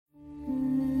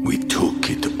We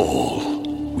took it all.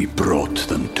 We brought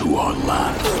them to our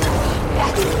land.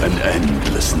 An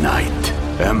endless night,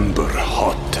 ember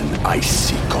hot and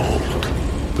icy cold.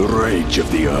 The rage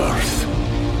of the earth.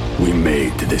 We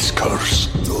made this curse.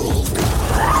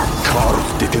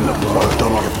 Carved it in the blood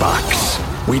on our backs.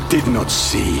 We did not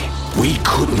see. We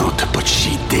could not, but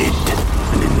she did.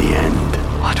 And in the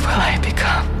end... What will I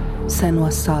become?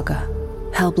 Senua's Saga.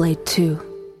 Hellblade 2.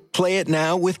 Play it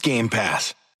now with Game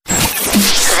Pass.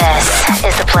 This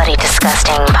is the Bloody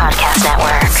Disgusting Podcast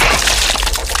Network.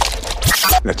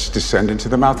 Let's descend into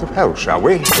the mouth of hell, shall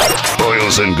we?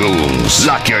 Boils and ghouls,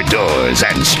 lock your doors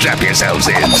and strap yourselves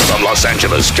in. From Los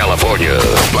Angeles, California,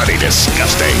 Bloody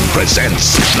Disgusting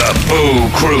presents the Boo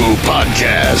Crew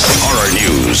Podcast. Horror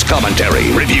news,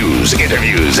 commentary, reviews,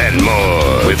 interviews, and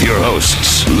more. With your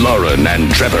hosts, Lauren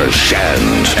and Trevor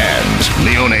Shand and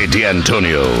Leone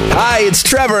D'Antonio. Hi, it's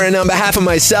Trevor, and on behalf of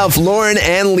myself, Lauren,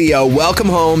 and Leo, welcome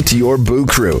home to your Boo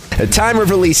Crew. At time of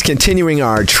release, continuing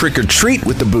our Trick or Treat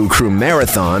with the Boo Crew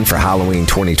Marathon for Halloween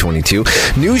 2022.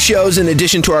 New shows in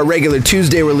addition to our regular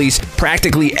Tuesday release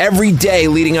practically every day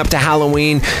leading up to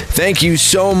Halloween. Thank you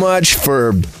so much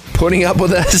for putting up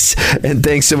with us, and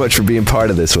thanks so much for being part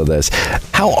of this with us.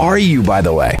 How are you, by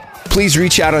the way? Please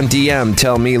reach out on DM.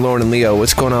 Tell me, Lauren and Leo,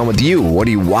 what's going on with you? What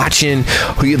are you watching?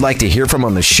 Who you'd like to hear from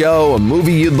on the show? A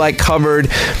movie you'd like covered?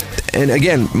 And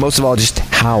again, most of all, just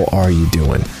how are you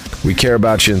doing? We care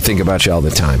about you and think about you all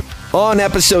the time. On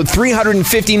episode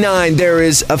 359, there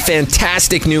is a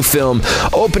fantastic new film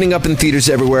opening up in theaters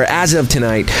everywhere as of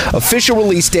tonight. Official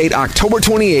release date, October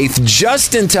 28th,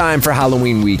 just in time for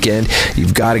Halloween weekend.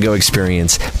 You've got to go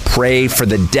experience Pray for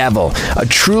the Devil, a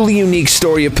truly unique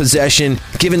story of possession,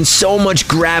 given so much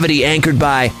gravity, anchored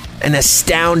by an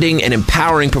astounding and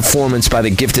empowering performance by the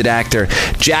gifted actor,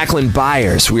 Jacqueline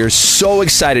Byers. We are so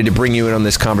excited to bring you in on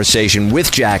this conversation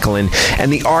with Jacqueline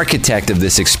and the architect of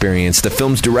this experience, the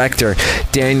film's director,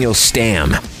 Daniel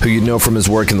Stamm, who you know from his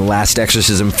work in The Last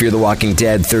Exorcism, Fear the Walking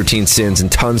Dead, 13 Sins,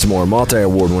 and tons more,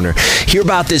 multi-award winner. Hear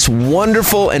about this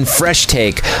wonderful and fresh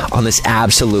take on this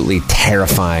absolutely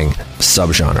terrifying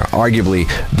subgenre, arguably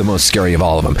the most scary of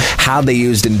all of them. How they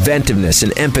used inventiveness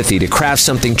and empathy to craft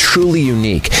something truly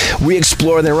unique. We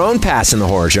explore their own past in the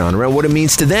horror genre and what it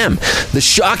means to them, the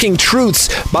shocking truths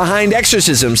behind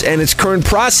exorcisms and its current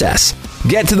process.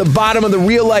 Get to the bottom of the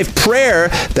real-life prayer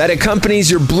that accompanies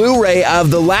your Blu-ray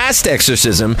of The Last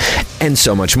Exorcism, and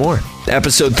so much more.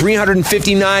 Episode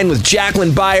 359 with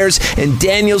Jacqueline Byers and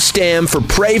Daniel Stamm for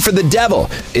Pray for the Devil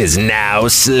is now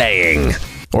slaying.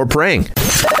 Or praying.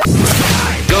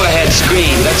 Go ahead,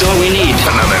 scream. That's all we need.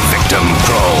 Another victim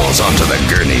crawls onto the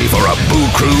gurney for a Boo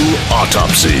Crew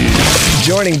autopsy.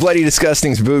 Joining Bloody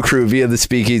Disgusting's Boo Crew via the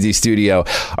Speakeasy Studio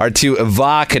are two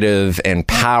evocative and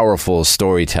powerful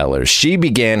storytellers. She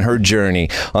began her journey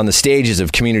on the stages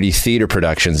of community theater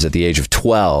productions at the age of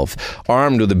 12.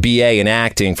 Armed with a BA in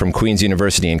acting from Queen's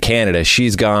University in Canada,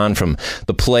 she's gone from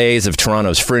the plays of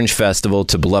Toronto's Fringe Festival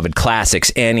to beloved classics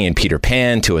Annie and Peter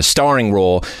Pan to a starring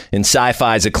role in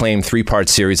Sci-Fi's acclaimed three-part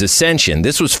series Ascension.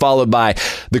 This was followed by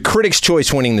the Critics'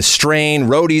 Choice winning The Strain,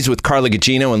 Roadies with Carla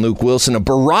Gugino and Luke Wilson, a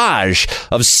barrage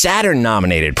of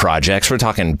Saturn-nominated projects. We're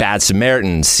talking Bad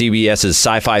Samaritans, CBS's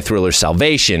sci-fi thriller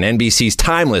Salvation, NBC's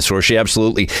Timeless, where she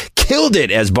absolutely killed it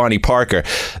as Bonnie Parker.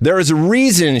 There is a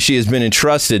reason she has been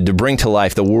entrusted to bring to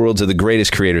life the worlds of the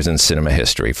greatest creators in cinema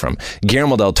history, from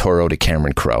Guillermo del Toro to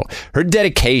Cameron Crowe. Her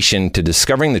dedication to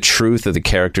discovering the truth of the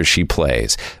characters she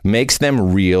plays makes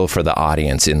them real for the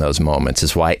audience in those moments,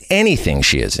 is why anything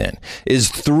she is in is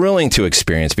thrilling to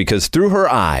experience, because through her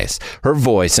eyes, her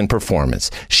voice, and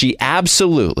performance, she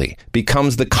absolutely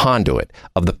becomes the conduit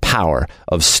of the power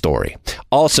of story.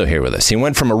 Also here with us, he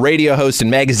went from a radio host and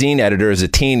magazine editor as a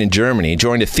teen in Germany,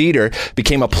 joined a theater,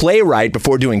 became a playwright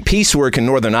before doing piecework in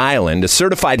Northern Ireland, a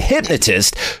certified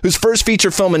hypnotist whose first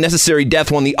feature film, A Necessary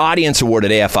Death, won the Audience Award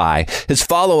at AFI. His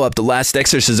follow-up, The Last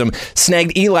Exorcism,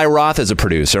 snagged Eli Roth as a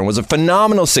producer and was a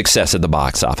phenomenal success at the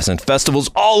box office and festivals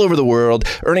all over the world,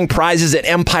 earning prizes at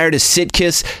Empire to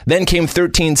Sitkiss. Then came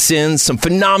 13 Sins, some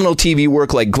phenomenal TV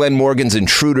work like Glenn Morgan's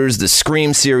Intruders, the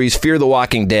Scream series, Fear the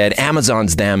Walking Dead,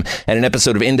 Amazon's Them, and an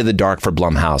episode of Into the Dark for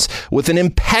Blumhouse. With an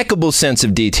impeccable sense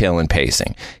of detail and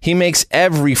pacing, he makes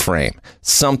every frame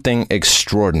something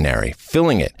extraordinary,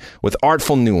 filling it with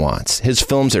artful nuance. His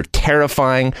films are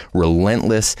terrifying,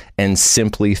 relentless, and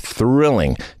simply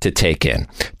thrilling to take in.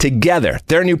 Together,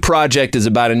 their new project is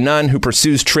about a nun who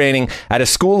pursues training at a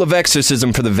school of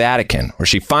exorcism for the Vatican, where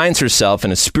she finds herself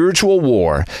in a spiritual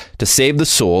war to save the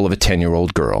soul of a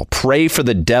 10-year-old girl. Pray for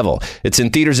the Devil. It's in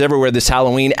theaters everywhere this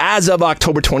Halloween as of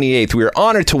October 28th. We are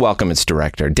honored to welcome its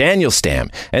director, Daniel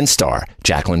Stamm, and star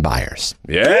Jacqueline Jacqueline Byers.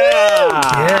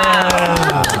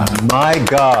 My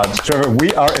God, Trevor,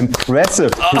 we are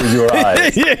impressive through your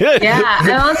eyes. Yeah,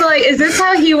 I'm also like, is this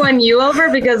how he won you over?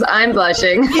 Because I'm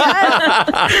blushing.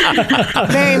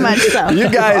 Very much so. You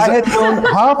guys, I had known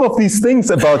half of these things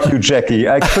about you, Jackie.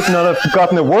 I could not have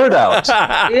gotten a word out.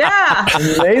 Yeah.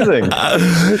 Amazing.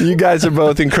 you guys are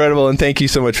both incredible, and thank you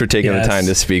so much for taking the time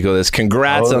to speak with us.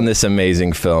 Congrats on this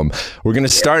amazing film. We're going to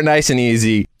start nice and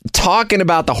easy, talking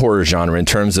about the horror genre in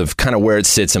terms of kind of where it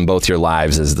sits in both your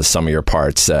lives as the sum of your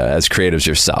parts as creatives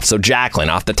yourself. So, Jacqueline,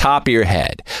 off the top of your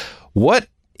head, what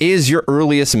is your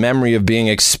earliest memory of being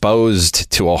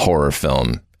exposed to a horror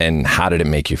film, and how did it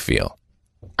make you feel?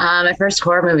 My first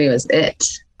horror movie was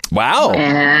It. Wow.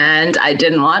 And I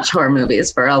didn't watch horror movies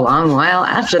for a long while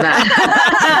after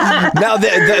that. Now,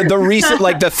 the recent,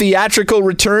 like the theatrical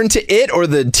return to It, or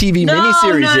the TV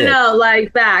miniseries It? No,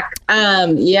 like back.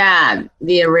 Yeah,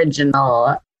 the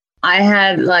original. I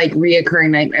had like reoccurring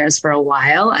nightmares for a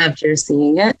while after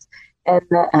seeing it. And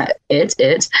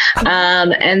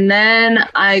and then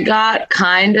I got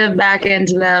kind of back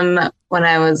into them when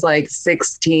I was like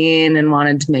 16 and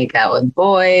wanted to make out with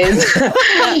boys.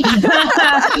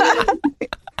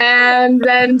 And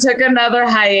then took another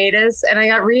hiatus, and I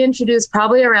got reintroduced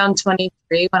probably around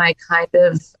 23 when I kind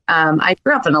of, I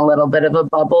grew up in a little bit of a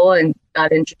bubble and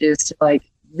got introduced to like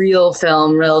real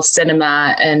film, real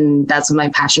cinema. And that's when my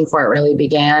passion for it really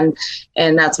began.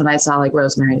 And that's when I saw like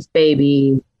Rosemary's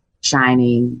Baby,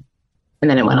 Shining, and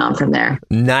then it went on from there.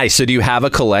 Nice. So do you have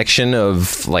a collection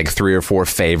of like 3 or 4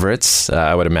 favorites?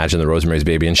 I would imagine the Rosemary's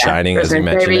Baby and Shining, as you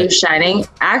mentioned. Baby, Shining.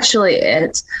 Actually,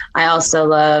 It. I also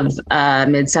love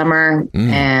Midsummer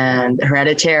and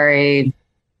Hereditary.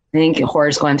 I think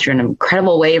horror's going through an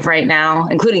incredible wave right now,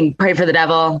 including Pray for the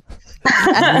Devil.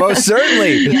 Most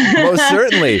certainly. Most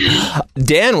certainly.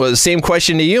 Dan, was the same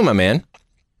question to you, my man.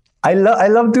 I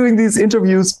love doing these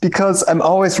interviews because I'm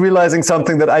always realizing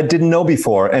something that I didn't know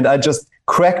before. And I just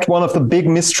cracked one of the big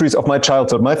mysteries of my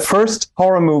childhood. My first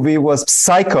horror movie was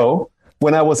Psycho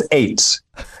when I was 8.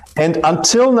 And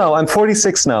until now, I'm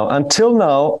 46 now. Until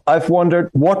now, I've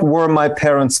wondered, what were my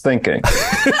parents thinking?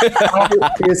 How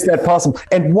is that possible?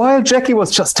 And while Jackie was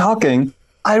just talking,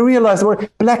 I realized they were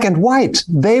black and white.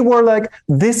 They were like,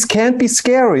 this can't be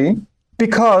scary,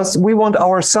 because we want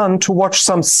our son to watch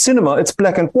some cinema. It's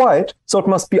black and white, so it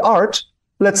must be art.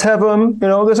 Let's have him,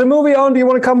 there's a movie on, do you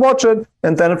want to come watch it?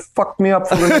 And then it fucked me up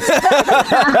for the next.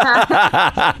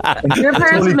 Your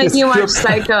parents would make you watch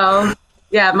Psycho.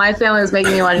 Yeah, my family was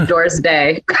making me watch Doors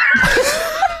Day.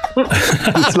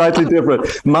 It's slightly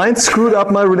different. Mine screwed up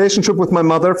my relationship with my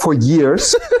mother for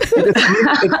years.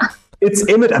 It's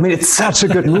image. I mean, it's such a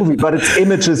good movie, but it's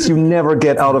images you never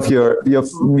get out of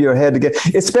your head again.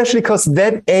 Especially because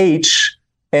that age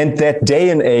and that day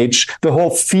and age, the whole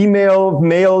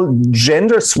female-male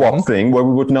gender swap thing, where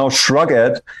we would now shrug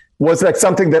at, was like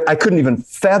something that I couldn't even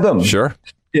fathom. Sure.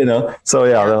 So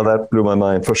yeah, that blew my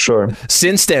mind for sure.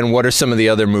 Since then, what are some of the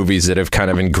other movies that have kind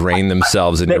of ingrained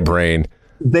themselves in your brain?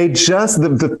 They just,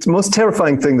 the most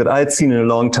terrifying thing that I had seen in a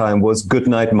long time was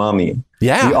Goodnight Mommy.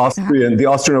 Yeah. The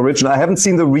Austrian original. I haven't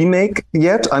seen the remake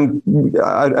yet.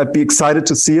 I'd be excited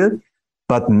to see it.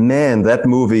 But man, that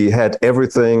movie had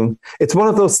everything. It's one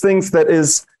of those things that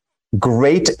is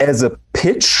great as a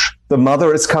pitch. The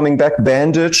mother is coming back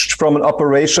bandaged from an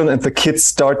operation, and the kids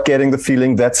start getting the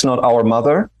feeling that's not our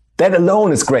mother. That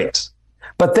alone is great.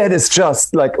 But that is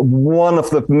just like one of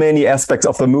the many aspects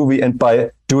of the movie. And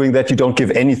by doing that, you don't give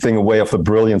anything away of the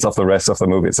brilliance of the rest of the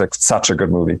movie. It's like such a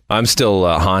good movie. I'm still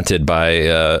haunted by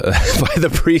the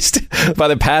priest, by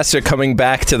the pastor coming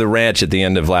back to the ranch at the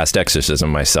end of Last Exorcism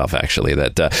myself, actually.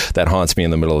 That haunts me in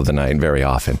the middle of the night very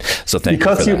often. So thank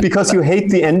you for that. Because you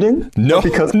hate the ending? No,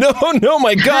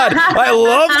 my God. I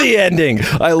love the ending.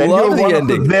 I love the ending. Of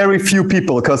the very few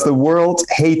people, because the world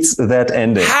hates that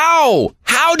ending. How?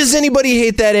 How does anybody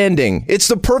hate that ending? It's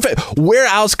the perfect. Where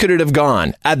else could it have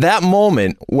gone? At that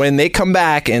moment, when they come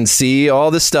back and see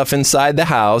all the stuff inside the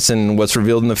house and what's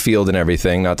revealed in the field and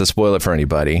everything, not to spoil it for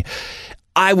anybody,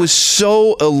 I was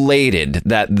so elated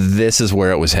that this is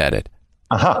where it was headed.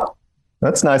 Aha.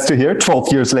 That's nice to hear,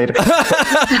 12 years later.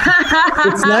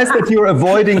 It's nice that you're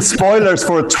avoiding spoilers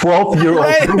for a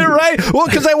 12-year-old movie. Right. Well,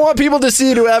 because I want people to see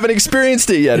it who haven't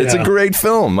experienced it yet. Yeah. It's a great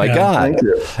film. My God. Thank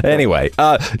you. Anyway,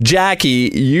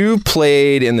 Jackie, you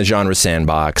played in the genre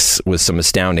sandbox with some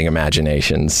astounding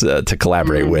imaginations to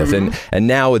collaborate with. And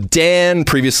now with Dan,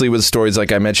 previously with stories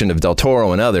like I mentioned of Del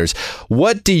Toro and others,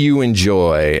 what do you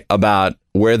enjoy about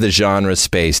where the genre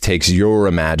space takes your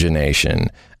imagination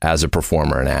as a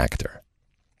performer and actor?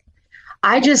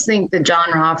 I just think the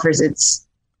genre offers its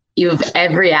you have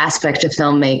every aspect of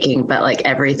filmmaking, but like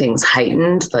everything's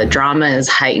heightened. The drama is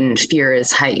heightened, fear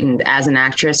is heightened. As an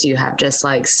actress, you have just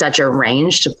like such a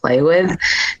range to play with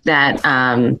that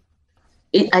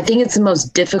I think it's the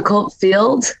most difficult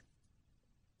field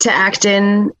to act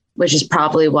in, which is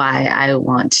probably why I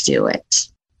want to do it.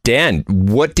 Dan,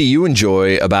 what do you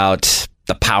enjoy about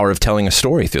the power of telling a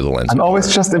story through the lens? I'm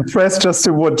always just impressed just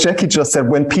to what Jackie just said.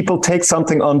 When people take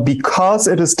something on because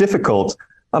it is difficult,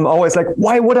 I'm always like,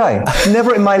 why would I?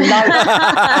 Never in my life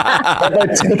have I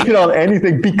taken on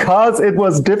anything because it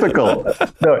was difficult.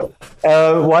 No.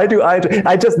 Why do I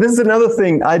just, this is another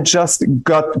thing I just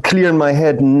got clear in my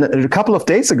head a couple of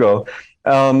days ago,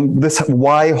 this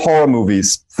why horror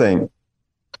movies thing.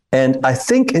 And I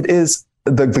think it is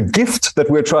the gift that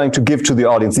we're trying to give to the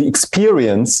audience, the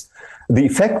experience, the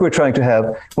effect we're trying to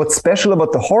have. What's special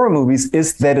about the horror movies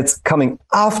is that it's coming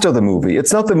after the movie.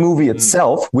 It's not the movie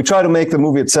itself. We try to make the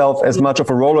movie itself as much of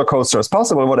a roller coaster as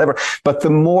possible, whatever. But the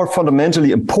more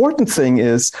fundamentally important thing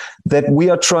is that we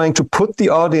are trying to put the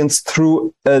audience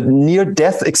through a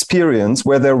near-death experience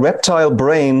where their reptile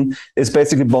brain is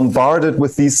basically bombarded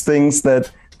with these things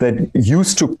that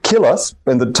used to kill us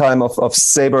in the time of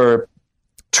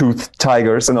saber-toothed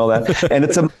tigers and all that. And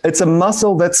it's a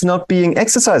muscle that's not being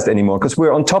exercised anymore because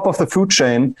we're on top of the food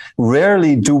chain.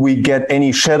 Rarely do we get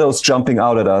any shadows jumping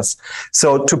out at us.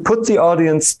 So to put the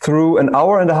audience through an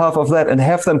hour and a half of that and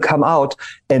have them come out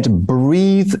and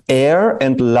breathe air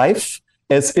and life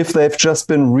as if they've just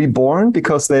been reborn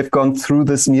because they've gone through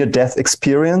this near-death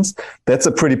experience, that's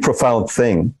a pretty profound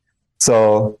thing.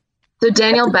 So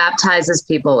Daniel baptizes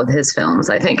people with his films,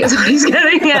 I think is what he's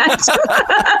getting at.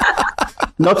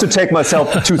 Not to take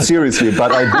myself too seriously,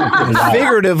 but I do.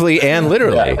 Figuratively and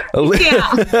literally.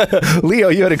 Yeah. Leo,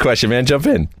 you had a question, man. Jump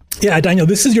in. Yeah, Daniel,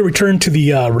 this is your return to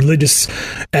the religious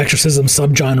exorcism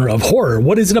subgenre of horror.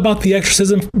 What is it about the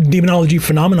exorcism demonology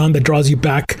phenomenon that draws you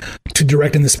back to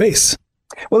direct in the space?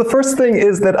 Well, the first thing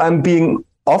is that I'm being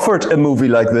offered a movie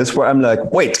like this where I'm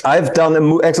like, wait, I've done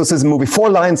an exorcism movie for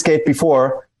Lionsgate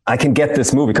before. I can get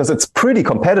this movie because it's pretty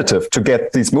competitive to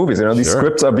get these movies. You know, these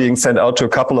scripts are being sent out to a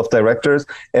couple of directors.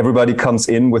 Everybody comes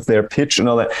in with their pitch and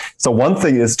all that. So one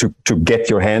thing is to get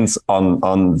your hands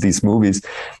on these movies.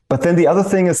 But then the other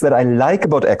thing is that I like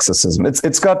about exorcism.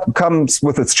 Comes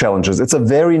with its challenges. It's a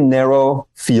very narrow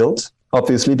field,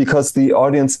 obviously, because the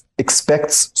audience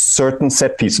expects certain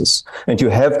set pieces and you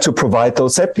have to provide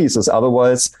those set pieces.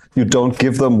 Otherwise you don't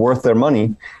give them worth their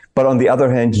money. But on the other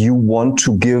hand, you want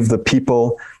to give the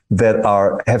people that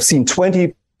have seen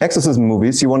 20 exorcism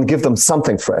movies, you want to give them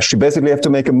something fresh. You basically have to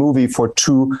make a movie for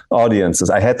two audiences.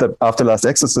 I had that after Last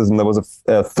Exorcism. There was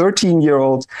a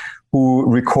 13-year-old who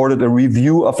recorded a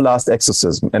review of Last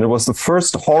Exorcism, and it was the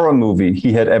first horror movie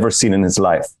he had ever seen in his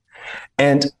life.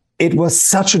 And it was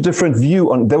such a different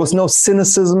view on, there was no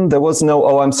cynicism. There was no,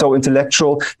 oh, I'm so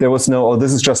intellectual. There was no, oh,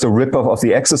 this is just a ripoff of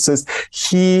The Exorcist.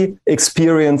 He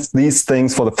experienced these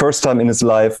things for the first time in his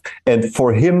life. And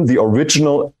for him, the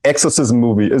original exorcism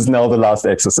movie is now The Last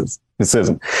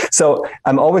Exorcism. So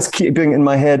I'm always keeping in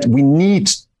my head, we need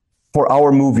for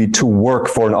our movie to work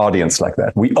for an audience like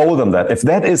that. We owe them that. If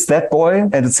that is that boy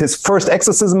and it's his first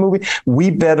exorcism movie, we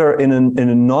better in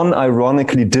a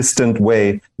non-ironically distant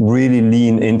way really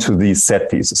lean into these set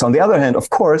pieces. On the other hand, of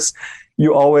course,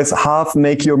 you always half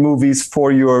make your movies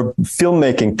for your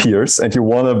filmmaking peers and you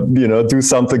want to, do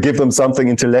something, give them something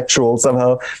intellectual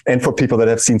somehow. And for people that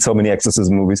have seen so many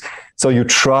exorcism movies. So you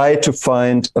try to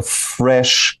find a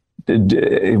fresh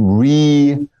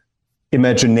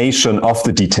imagination of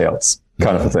the details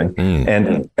kind of a thing.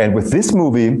 And with this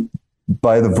movie,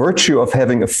 by the virtue of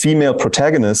having a female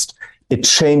protagonist, it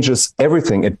changes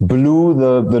everything. It blew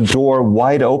the door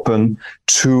wide open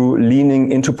to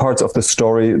leaning into parts of the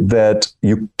story that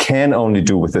you can only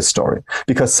do with this story.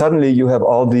 Because suddenly you have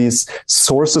all these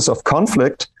sources of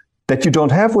conflict that you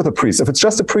don't have with a priest. If it's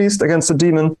just a priest against a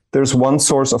demon, there's one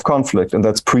source of conflict, and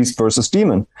that's priest versus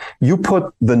demon. You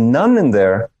put the nun in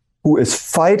there who is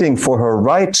fighting for her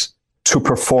right to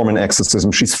perform an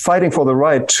exorcism. She's fighting for the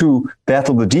right to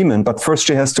battle the demon, but first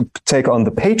she has to take on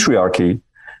the patriarchy.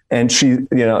 And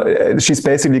she's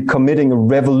basically committing a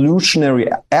revolutionary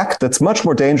act that's much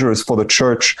more dangerous for the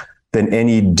church than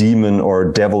any demon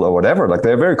or devil or whatever. Like,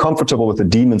 they're very comfortable with the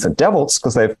demons and devils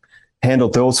because they've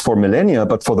handled those for millennia.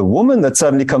 But for the woman that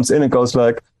suddenly comes in and goes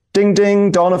like, ding,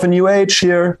 ding, dawn of a new age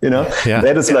here,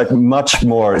 that is like much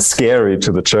more scary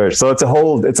to the church. So it's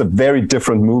a very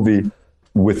different movie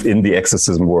within the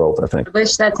exorcism world, I think. I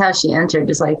wish that's how she entered,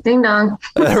 just like ding dong.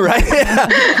 Right.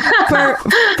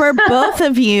 For both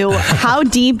of you, how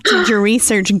deep did your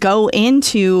research go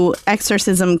into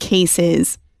exorcism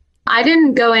cases? I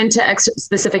didn't go into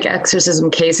specific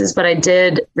exorcism cases, but I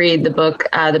did read the book,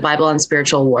 The Bible on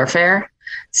Spiritual Warfare.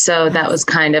 So that was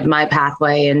kind of my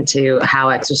pathway into how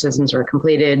exorcisms were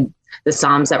completed, the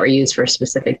Psalms that were used for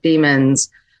specific demons.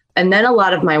 And then a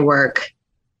lot of my work,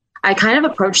 I kind of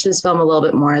approached this film a little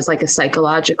bit more as like a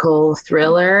psychological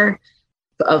thriller,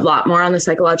 a lot more on the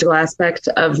psychological aspect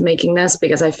of making this,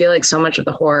 because I feel like so much of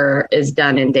the horror is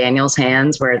done in Daniel's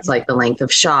hands, where it's like the length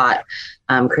of shot,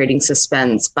 creating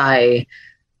suspense by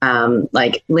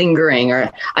like lingering. Or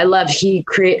I love, he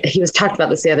was talked about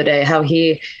this the other day, how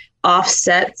he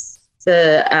offsets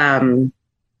the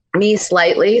me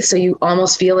slightly, so you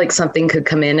almost feel like something could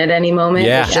come in at any moment.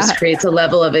 Yeah. It just creates a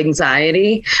level of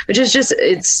anxiety, which is just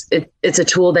it's a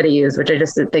tool that he used, which I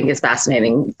just think is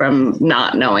fascinating from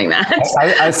not knowing that.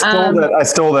 I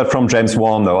stole that from James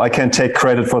Wan, though. I can't take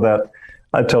credit for that.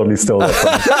 I totally stole that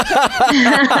from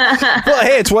him. Well,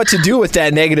 hey, it's what to do with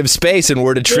that negative space and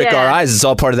where to trick our eyes. It's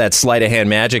all part of that sleight of hand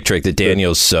magic trick that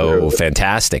Daniel's so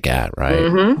fantastic at, right?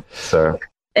 Mm-hmm. So.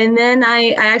 And then I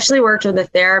actually worked with a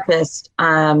therapist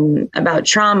about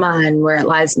trauma and where it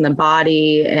lies in the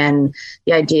body and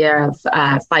the idea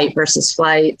of fight versus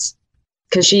flight.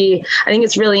 Because I think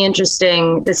it's really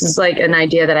interesting. This is like an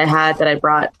idea that I had that I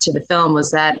brought to the film,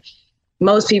 was that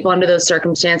most people under those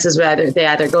circumstances, they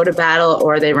either go to battle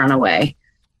or they run away.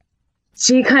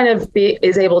 She kind of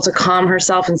is able to calm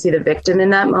herself and see the victim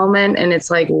in that moment. And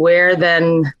it's like, where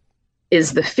then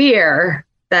is the fear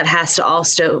that has to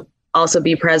also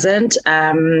be present?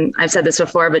 I've said this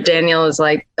before, but Daniel is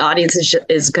like, the audience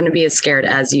is going to be as scared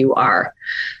as you are.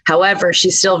 However,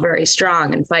 she's still very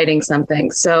strong and fighting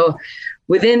something. So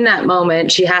within that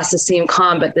moment, she has to seem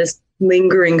calm, but this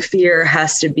lingering fear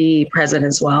has to be present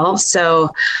as well. So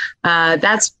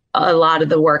that's a lot of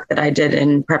the work that I did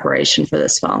in preparation for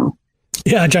this film.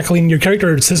 Yeah, Jacqueline, your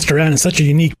character, Sister Anne, is such a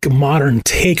unique modern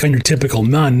take on your typical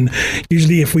nun.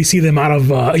 Usually if we see them out of,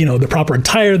 the proper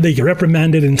attire, they get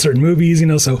reprimanded in certain movies,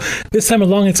 so this time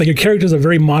along, it's like your character is a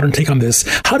very modern take on this.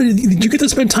 How did you get to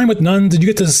spend time with nuns? Did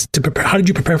you get to prepare? How did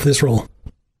you prepare for this role?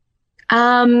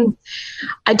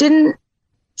 I didn't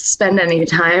spend any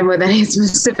time with any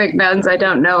specific nuns. I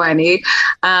don't know any,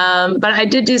 but I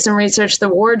did do some research. The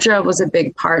wardrobe was a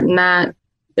big part in that.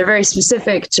 They're very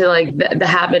specific to like the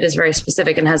habit is very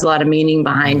specific and has a lot of meaning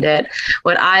behind it.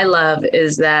 What I love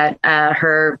is that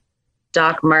her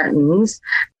Doc Martens,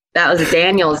 that was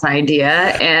Daniel's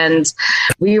idea. And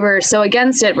we were so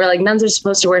against it. We're like, nuns are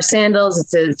supposed to wear sandals.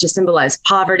 It's to symbolize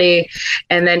poverty.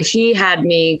 And then he had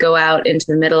me go out into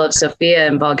the middle of Sofia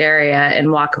in Bulgaria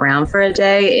and walk around for a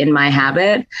day in my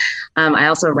habit. I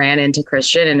also ran into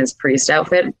Christian in his priest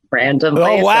outfit randomly.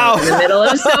 Oh, wow. So in the middle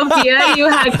of Sofia, you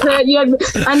had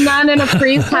a nun and a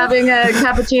priest having a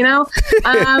cappuccino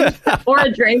or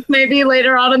a drink maybe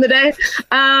later on in the day.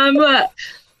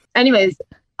 Anyways,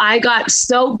 I got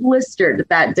so blistered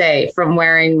that day from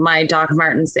wearing my Doc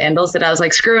Marten sandals that I was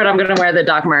like, screw it, I'm going to wear the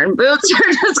Doc Marten boots.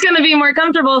 They're just going to be more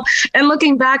comfortable. And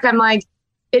looking back, I'm like,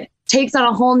 it takes on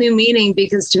a whole new meaning,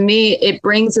 because to me, it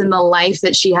brings in the life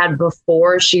that she had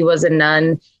before she was a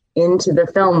nun into the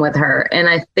film with her. And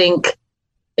I think,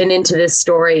 and into this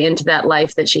story, into that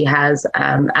life that she has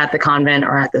at the convent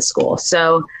or at the school.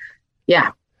 So,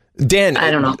 yeah. Dan, I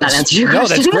don't know if that answers your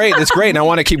question. No, that's great. That's great. And I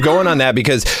want to keep going on that,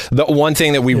 because the one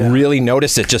thing that we really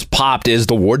noticed that just popped is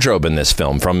the wardrobe in this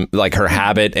film, from like her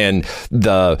habit and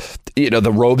the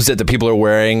robes that the people are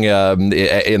wearing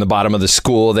in the bottom of the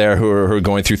school there who are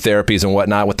going through therapies and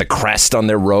whatnot with the crest on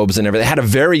their robes and everything. They had a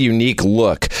very unique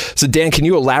look. So Dan, can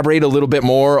you elaborate a little bit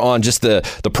more on just the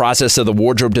process of the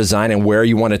wardrobe design and where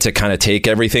you wanted to kind of take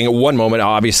everything? At one moment,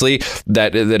 obviously,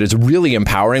 that is really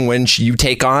empowering when you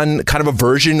take on kind of a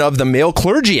version of the male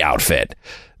clergy outfit,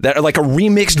 that like a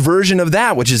remixed version of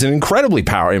that, which is an incredibly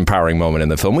empowering moment in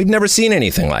the film. We've never seen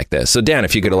anything like this. So Dan,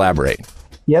 if you could elaborate.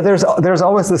 Yeah, there's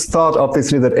always this thought,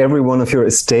 obviously, that every one of your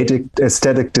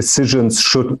aesthetic decisions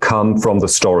should come from the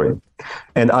story.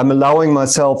 And I'm allowing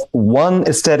myself one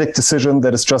aesthetic decision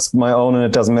that is just my own, and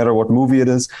it doesn't matter what movie it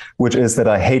is, which is that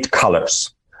I hate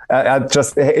colors. I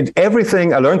just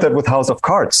everything. I learned that with House of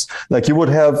Cards. Like, you would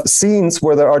have scenes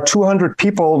where there are 200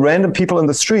 people, random people in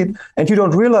the street, and you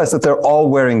don't realize that they're all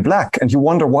wearing black. And you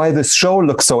wonder why this show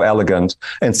looks so elegant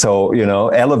and so,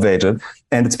 elevated.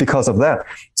 And it's because of that.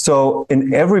 So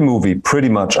in every movie, pretty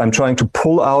much, I'm trying to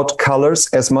pull out colors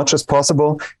as much as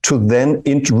possible to then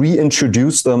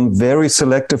reintroduce them very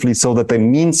selectively so that they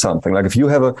mean something. Like if you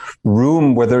have a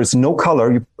room where there is no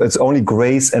color, it's only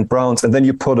grays and browns, and then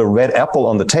you put a red apple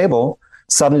on the table,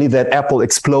 suddenly that apple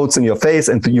explodes in your face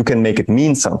and you can make it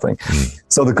mean something.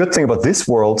 So the good thing about this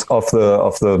world of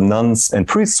the nuns and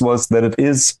priests was that it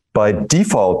is by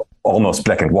default almost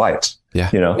black and white. Yeah.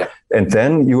 And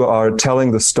then you are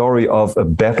telling the story of a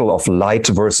battle of light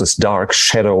versus dark,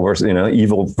 shadow versus,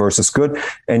 evil versus good.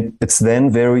 And it's then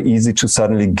very easy to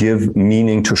suddenly give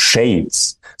meaning to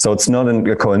shades. So it's not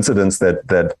a coincidence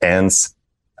that Anne's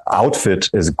outfit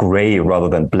is gray rather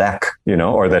than black,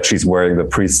 or that she's wearing the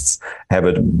priest's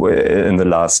habit in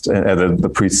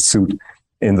the priest's suit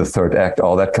in the third act,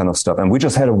 all that kind of stuff. And we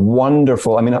just had a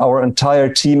wonderful, our entire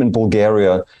team in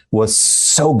Bulgaria was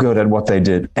so good at what they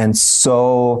did. And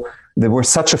so they were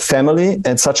such a family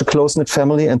and such a close-knit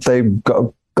family, and they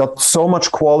got so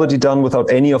much quality done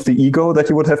without any of the ego that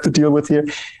you would have to deal with here.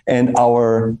 And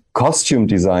our costume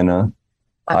designer,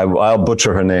 I'll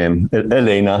butcher her name,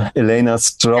 Elena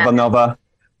Strovanova,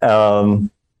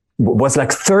 was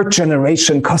like third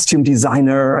generation costume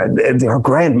designer, and her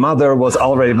grandmother was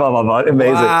already blah, blah, blah,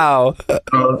 amazing. Wow.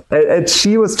 And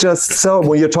she was just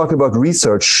when you're talking about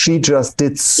research, she just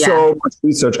did so much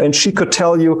research, and she could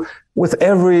tell you with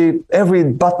every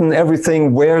button,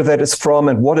 everything, where that is from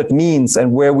and what it means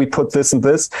and where we put this and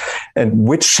this and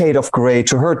which shade of gray.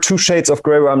 To her, 2 shades of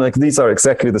gray, where I'm like, these are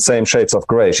exactly the same shades of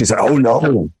gray. She said, oh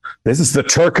no, this is the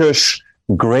Turkish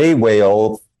gray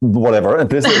whale, whatever. And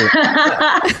this is...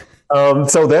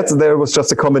 So there was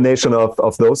just a combination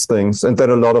of those things, and then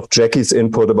a lot of Jackie's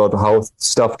input about how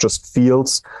stuff just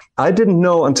feels. I didn't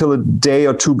know until a day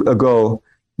or 2 ago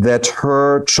that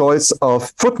her choice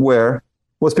of footwear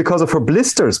was because of her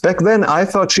blisters. Back then, I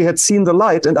thought she had seen the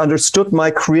light and understood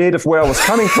my creative where I was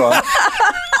coming from.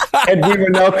 And we were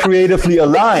now creatively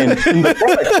aligned in the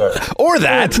character. Or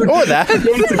that. 2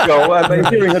 days ago, I'm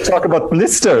hearing her talk about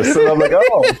blisters. And I'm like,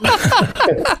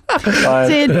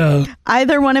 Did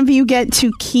either one of you get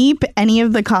to keep any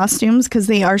of the costumes because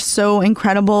they are so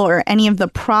incredible, or any of the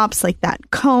props like that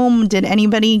comb? Did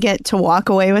anybody get to walk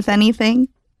away with anything?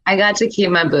 I got to keep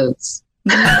my boots.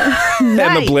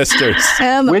 And the blisters.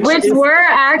 Which were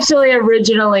actually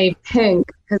originally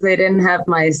pink because they didn't have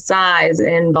my size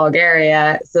in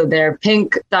Bulgaria. So they're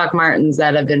pink Doc Martens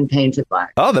that have been painted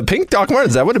black. Oh, the pink Doc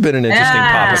Martens. That would have been an interesting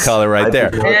pop of color right there.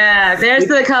 Yeah, there's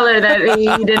the color that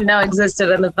you didn't know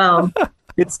existed in the film.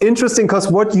 It's interesting because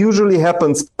what usually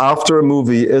happens after a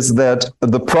movie is that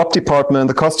the prop department,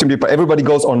 the costume department, everybody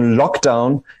goes on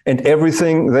lockdown, and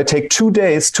they take 2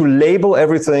 days to label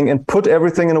everything and put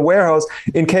everything in a warehouse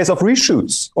in case of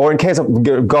reshoots or in case of,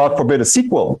 God forbid, a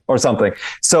sequel or something.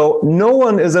 So no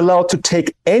one is allowed to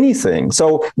take anything.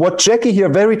 So what Jackie here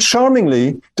very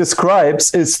charmingly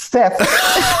describes is theft.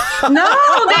 No,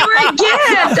 they were a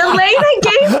gift. Elena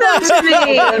gave them to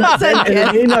me. And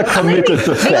Elena committed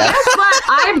to theft. Guess what?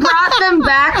 I brought them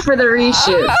back for the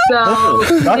reshoot. So,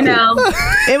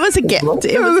 it was a gift.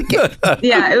 It was a gift.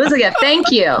 Yeah, it was a gift.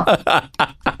 Thank you.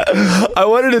 I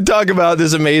wanted to talk about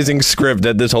this amazing script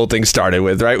that this whole thing started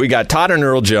with, right? We got Todd and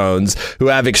Earl Jones, who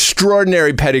have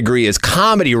extraordinary pedigree as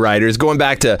comedy writers, going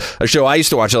back to a show I used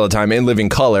to watch all the time, In Living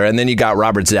Color. And then you got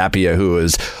Robert Zappia, who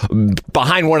is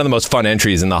behind one of the most fun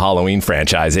entries in the Halloween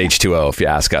franchise, H2O, if you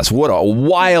ask us. What a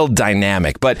wild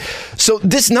dynamic. But so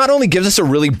this not only gives us a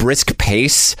really brisk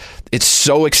pace, it's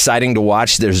so exciting to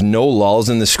watch. There's no lulls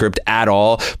in the script at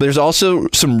all. But there's also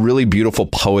some really beautiful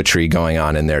poetry going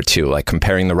on in there too, like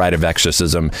comparing the rite of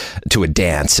exorcism to a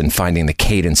dance and finding the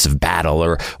cadence of battle.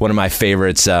 Or one of my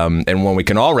favorites, and one we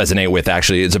can all resonate with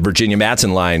actually, is a Virginia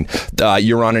Madsen line,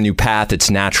 you're on a new path, it's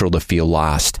natural to feel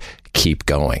lost. Keep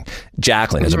going.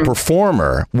 Jacqueline, as a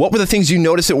performer, what were the things you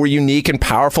noticed that were unique and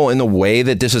powerful in the way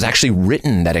that this was actually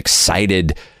written that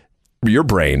excited your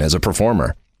brain as a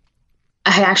performer?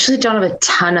 I actually don't have a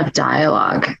ton of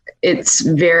dialogue. It's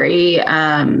very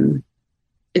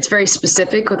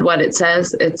specific with what it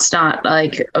says. It's not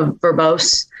like a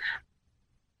verbose.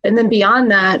 And then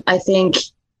beyond that, I think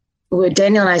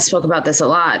Daniel and I spoke about this a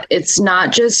lot. It's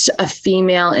not just a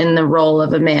female in the role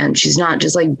of a man. She's not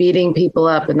just like beating people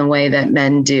up in the way that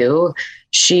men do.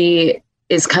 She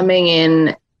is coming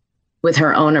in with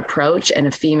her own approach and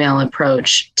a female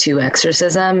approach to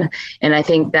exorcism. And I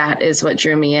think that is what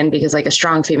drew me in, because like a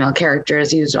strong female character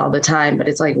is used all the time, but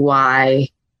it's like, why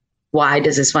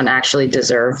does this one actually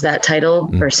deserve that title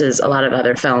versus a lot of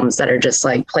other films that are just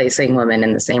like placing women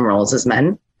in the same roles as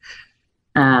men?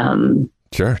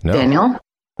 Sure. No. Daniel?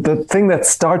 The thing that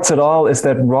starts it all is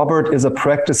that Robert is a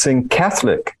practicing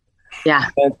Catholic. Yeah.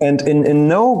 And in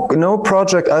no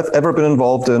project I've ever been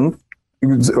involved in,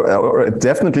 or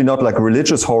definitely not like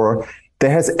religious horror,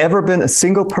 there has ever been a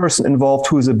single person involved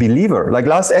who is a believer. Like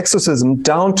Last Exorcism,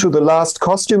 down to the last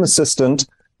costume assistant,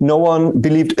 no one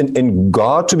believed in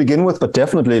God to begin with, but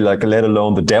definitely like let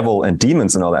alone the devil and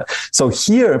demons and all that. So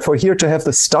here to have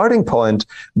the starting point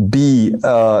be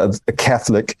a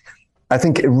Catholic, I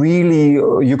think really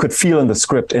you could feel in the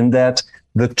script in that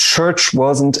the church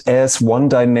wasn't as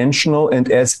one-dimensional and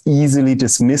as easily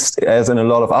dismissed as in a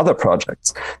lot of other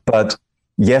projects. But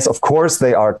yes, of course,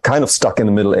 they are kind of stuck in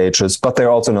the Middle Ages, but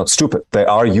they're also not stupid. They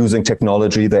are using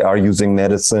technology, they are using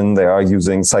medicine, they are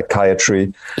using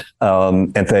psychiatry,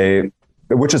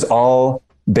 which is all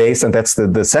based, and that's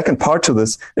the second part to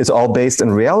this, is all based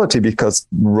in reality, because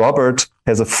Robert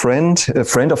has a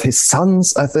friend of his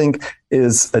son's, I think,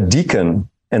 is a deacon,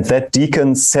 and that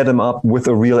deacon set him up with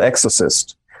a real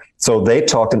exorcist. So they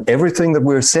talked, and everything that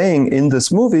we're saying in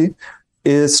this movie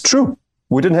is true.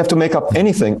 We didn't have to make up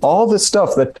anything. All this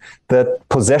stuff that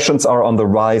possessions are on the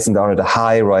rise and are at a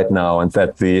high right now, and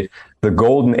that the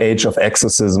golden age of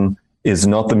exorcism is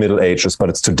not the Middle Ages, but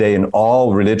it's today in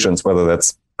all religions, whether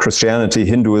that's Christianity,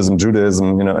 Hinduism,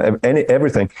 Judaism,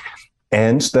 everything.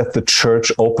 And that the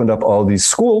church opened up all these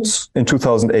schools in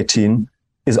 2018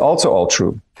 is also all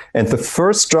true. And the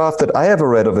first draft that I ever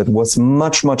read of it was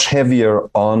much, much heavier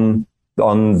on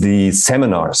the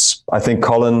seminars. I think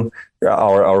Colin,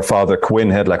 our father Quinn,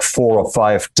 had like 4 or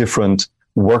 5 different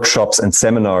workshops and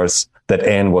seminars that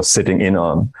Anne was sitting in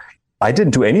on. I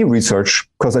didn't do any research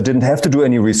because I didn't have to do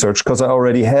any research because I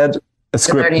already had a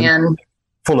script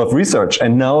full of research.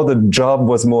 And now the job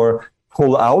was more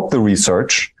pull out the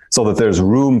research so that there's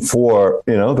room for,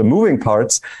 the moving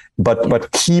parts,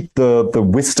 but keep the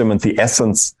wisdom and the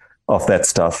essence of that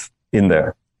stuff in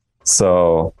there.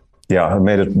 So yeah, it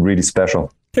made it really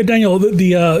special. Hey, Daniel,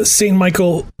 the St.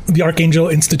 Michael the Archangel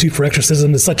Institute for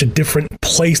Exorcism is such a different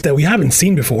place that we haven't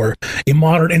seen before. A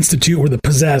modern institute where the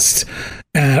possessed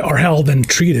are held and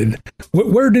treated.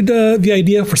 Where did the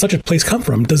idea for such a place come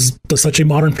from? Does such a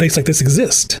modern place like this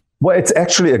exist? Well, it's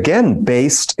actually, again,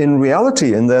 based in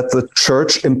reality in that the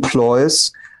church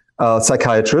employs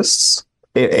psychiatrists,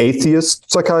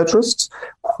 atheist psychiatrists,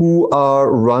 who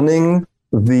are running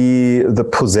the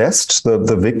possessed,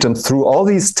 the victim, through all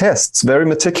these tests very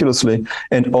meticulously.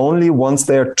 And only once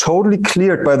they're totally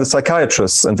cleared by the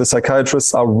psychiatrists, and the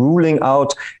psychiatrists are ruling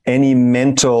out any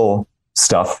mental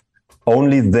stuff,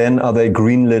 only then are they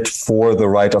greenlit for the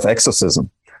rite of exorcism.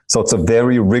 So it's a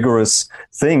very rigorous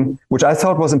thing, which I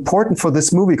thought was important for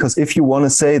this movie, because if you want to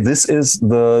say this is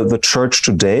the church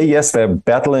today, yes, they're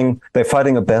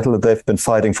fighting a battle that they've been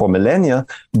fighting for millennia,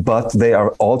 but they are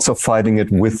also fighting it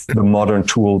with the modern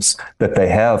tools that they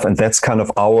have. And that's kind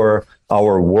of our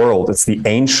world. It's the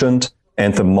ancient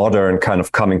and the modern kind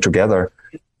of coming together.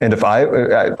 And if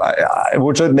it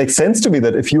would make sense to me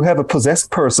that if you have a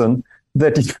possessed person,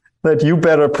 that you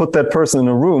better put that person in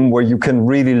a room where you can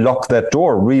really lock that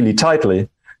door really tightly,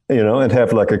 and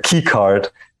have like a key card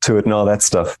to it and all that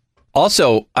stuff.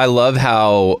 Also, I love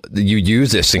how you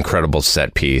use this incredible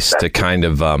set piece to kind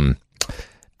of,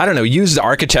 use the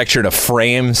architecture to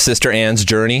frame Sister Anne's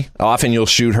journey. Often you'll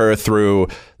shoot her through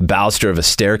the baluster of a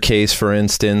staircase, for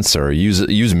instance, or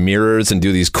use mirrors and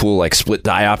do these cool like split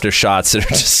diopter shots that are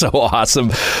just so awesome.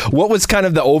 What was kind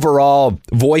of the overall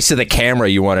voice of the camera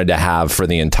you wanted to have for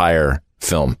the entire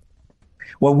film?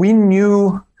 Well, we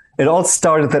knew it all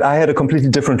started that I had a completely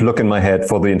different look in my head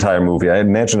for the entire movie. I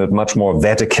imagined it much more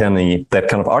Vatican-y, that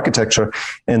kind of architecture.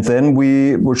 And then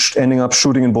we were ending up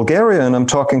shooting in Bulgaria, and I'm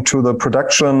talking to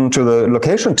the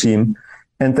location team,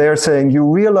 and they're saying, you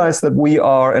realize that we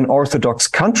are an Orthodox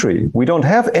country. We don't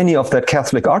have any of that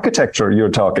Catholic architecture you're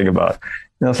talking about.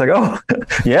 And I was like, oh,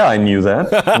 yeah, I knew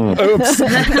that. Oops.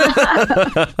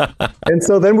 And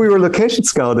so then we were location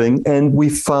scouting, and we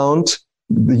found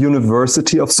the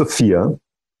University of Sofia,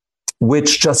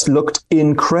 which just looked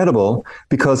incredible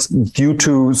because due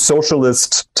to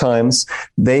socialist times,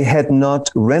 they had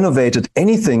not renovated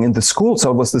anything in the school.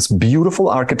 So it was this beautiful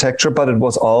architecture, but it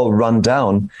was all run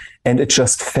down, and it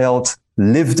just felt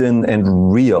lived in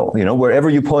and real. Wherever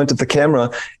you pointed the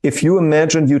camera, if you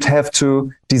imagined you'd have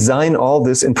to design all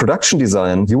this in production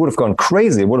design, you would have gone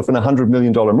crazy. It would have been $100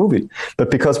 million movie. But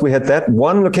because we had that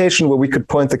one location where we could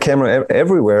point the camera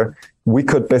everywhere, we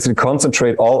could basically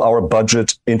concentrate all our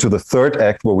budget into the third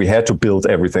act where we had to build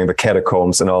everything, the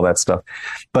catacombs and all that stuff.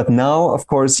 But now, of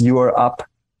course, you are up.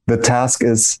 The task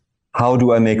is, how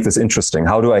do I make this interesting?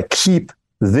 How do I keep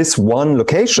this one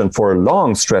location for a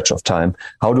long stretch of time?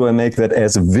 How do I make that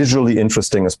as visually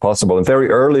interesting as possible? And very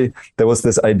early, there was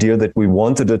this idea that we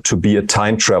wanted it to be a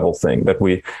time travel thing,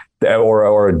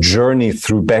 or a journey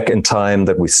through back in time,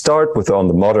 that we start with on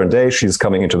the modern day. She's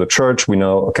coming into the church. We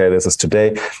know, okay, this is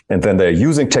today. And then they're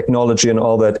using technology and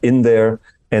all that in there.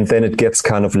 And then it gets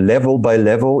kind of level by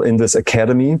level in this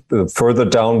academy. The further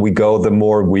down we go, the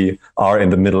more we are in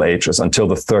the Middle Ages, until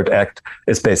the third act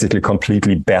is basically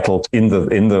completely battled in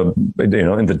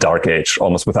the Dark Age,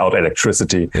 almost without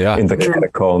electricity in the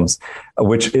catacombs,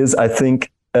 which is, I think,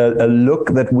 a look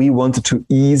that we wanted to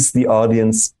ease the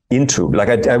audience into.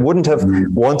 Like I wouldn't have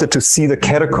wanted to see the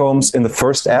catacombs in the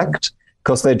first act,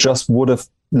 because they just would have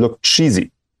looked cheesy.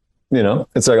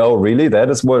 It's like, oh, really? That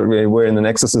is what we're in an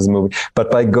exorcism movie. But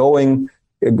by going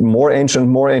more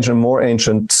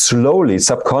ancient, slowly,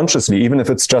 subconsciously, even if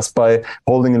it's just by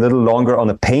holding a little longer on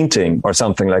a painting or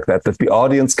something like that the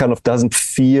audience kind of doesn't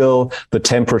feel the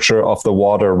temperature of the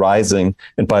water rising.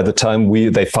 And by the time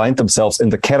they find themselves in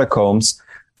the catacombs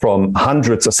from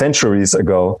hundreds of centuries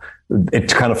ago, it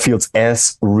kind of feels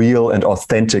as real and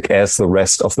authentic as the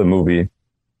rest of the movie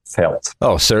felt.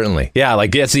 Oh, certainly. Yeah,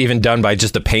 like it's even done by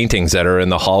just the paintings that are in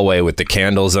the hallway with the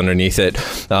candles underneath it,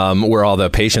 where all the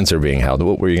patients are being held.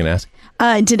 What were you going to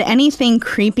ask? Did anything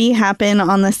creepy happen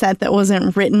on the set that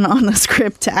wasn't written on the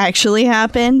script to actually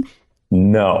happen?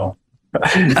 No.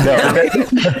 It's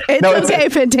okay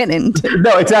if it didn't.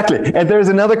 No, exactly. And there's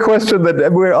another question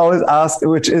that we're always asked,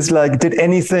 which is like, did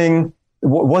anything,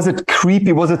 was it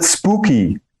creepy? Was it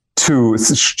spooky to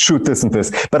shoot this and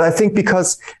this? But I think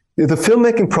because the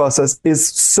filmmaking process is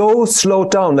so slowed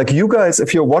down. Like you guys,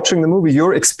 if you're watching the movie,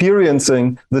 you're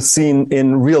experiencing the scene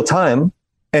in real time,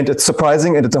 and it's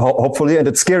surprising, and it's hopefully, and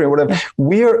it's scary, and whatever.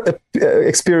 We're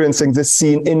experiencing this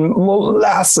scene in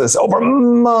molasses over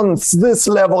months, this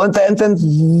level, and then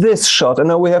this shot, and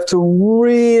now we have to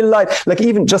relight. Like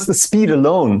even just the speed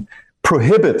alone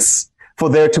prohibits for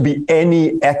there to be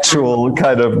any actual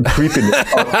kind of creepiness.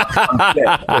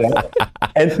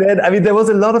 And then, I mean, there was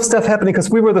a lot of stuff happening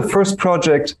because we were the first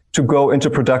project to go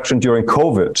into production during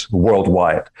COVID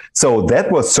worldwide. So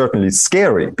that was certainly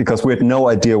scary because we had no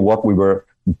idea what we were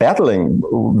battling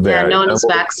there. Yeah, no one was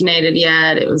vaccinated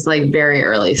yet. It was like very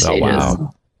early stages. Oh,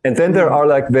 wow. And then there are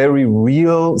like very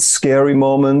real scary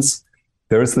moments.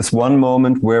 There is this one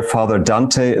moment where Father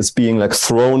Dante is being like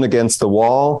thrown against the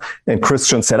wall, and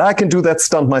Christian said, I can do that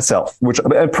stunt myself, which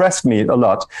impressed me a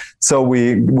lot. So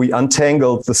we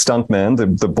untangled the stuntman,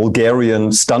 the Bulgarian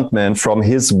stuntman, from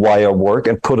his wire work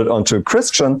and put it onto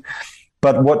Christian.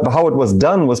 But how it was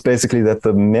done was basically that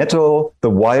the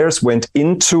wires went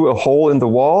into a hole in the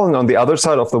wall, and on the other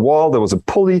side of the wall there was a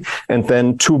pulley, and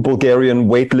then two Bulgarian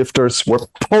weightlifters were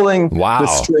pulling the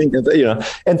string,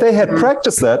 and they had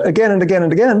practiced that again and again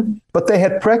and again, but they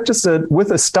had practiced it with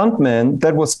a stuntman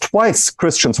that was twice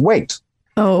Christian's weight.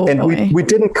 Oh, and we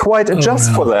didn't quite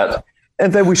adjust for that.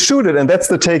 And then we shoot it, and that's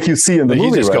the take you see in the movie.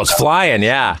 He just goes flying,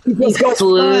 yeah. He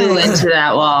flew into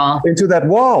that wall. Into that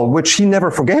wall, which he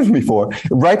never forgave me for.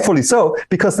 Rightfully so,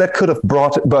 because that could have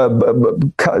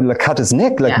cut his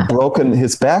neck, broken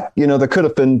his back. There could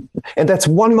have been, and that's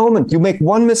one moment. You make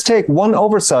one mistake, one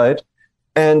oversight,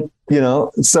 and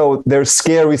so there's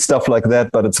scary stuff like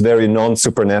that, but it's very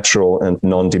non-supernatural and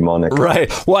non-demonic. Right.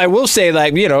 Well, I will say,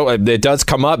 it does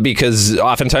come up because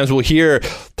oftentimes we'll hear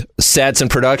sets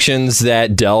and productions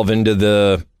that delve into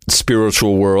the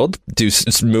spiritual world, do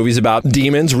movies about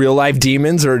demons, real life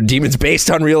demons, or demons based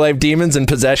on real life demons and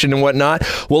possession and whatnot.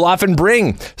 We'll often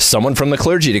bring someone from the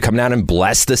clergy to come down and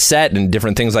bless the set and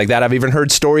different things like that. I've even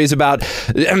heard stories about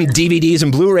DVDs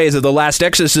and Blu-rays of The Last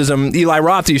Exorcism. Eli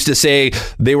Roth used to say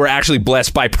they were actually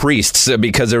blessed by priests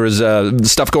because there was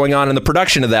stuff going on in the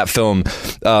production of that film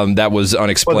that was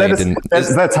unexplained.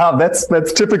 Well,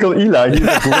 that's typical Eli. He's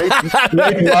a great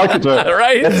marketer.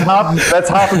 Right? That's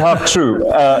half and half true.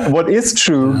 What is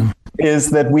true is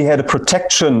that we had a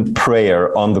protection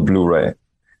prayer on the Blu-ray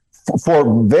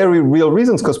for very real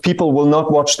reasons, because people will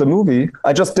not watch the movie.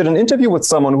 I just did an interview with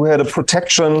someone who had a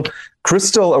protection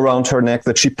crystal around her neck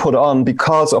that she put on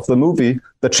because of the movie,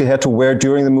 that she had to wear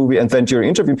during the movie and then during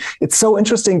interview. It's so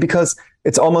interesting because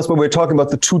it's almost, when we're talking about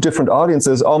the two different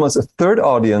audiences, almost a third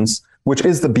audience, which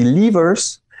is the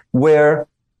believers, where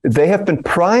they have been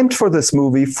primed for this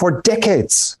movie for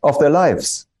decades of their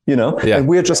lives. And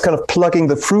we're just kind of plugging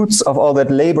the fruits of all that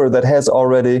labor that has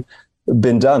already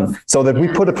been done. So that we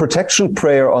put a protection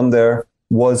prayer on there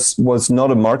was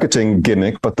not a marketing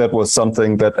gimmick, but that was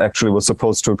something that actually was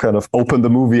supposed to kind of open the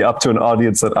movie up to an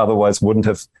audience that otherwise wouldn't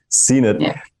have seen it.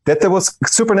 Yeah. That there was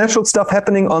supernatural stuff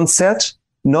happening on set.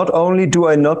 Not only do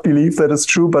I not believe that is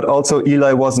true, but also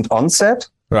Eli wasn't on set.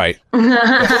 Right.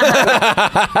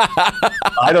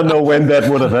 I don't know when that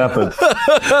would have happened.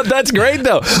 That's great,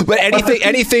 though. But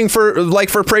anything for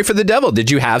Pray for the Devil?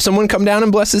 Did you have someone come down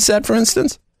and bless the set, for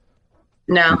instance?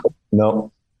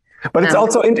 No. But it's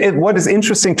also what is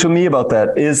interesting to me about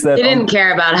that is that they didn't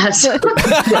care about us.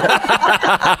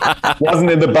 Wasn't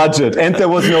in the budget, and there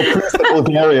was no priest in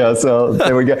Bulgaria. So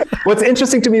there we go. What's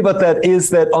interesting to me about that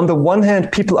is that on the one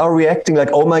hand, people are reacting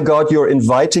like, "Oh my God, you're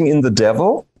inviting in the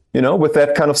devil," with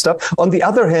that kind of stuff. On the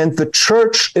other hand, the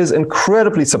church is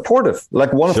incredibly supportive.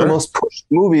 Like one of the most pushed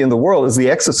movie in the world is The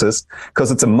Exorcist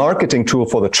because it's a marketing tool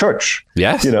for the church.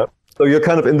 Yes. So you're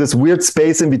kind of in this weird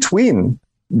space in between.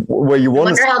 Where you want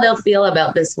I wonder how they'll feel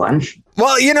about this one.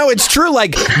 Well, it's true.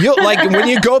 Like when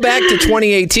you go back to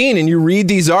 2018 and you read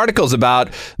these articles about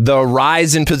the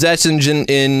rise in possessions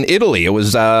in Italy, it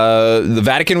was the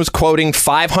Vatican was quoting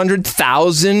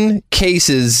 500,000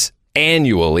 cases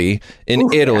annually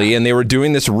in Italy, and they were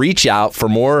doing this reach out for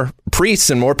more priests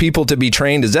and more people to be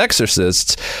trained as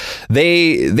exorcists.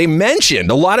 They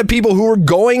mentioned a lot of people who were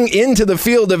going into the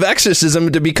field of exorcism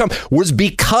to become was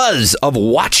because of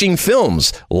watching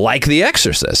films like The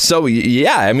Exorcist. So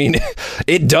yeah,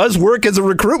 it does work as a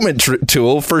recruitment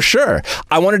tool for sure.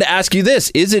 I wanted to ask you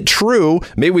this: is it true?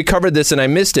 Maybe we covered this and I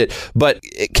missed it, but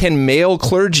can male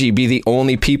clergy be the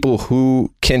only people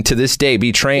who can to this day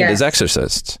be trained as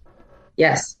exorcists?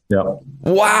 Yes. Yeah.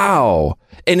 Wow.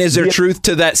 And is there truth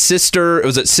to that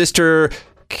Sister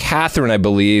Catherine, I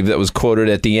believe, that was quoted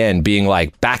at the end being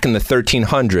like, back in the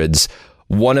 1300s,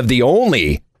 one of the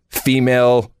only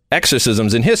female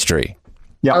exorcisms in history?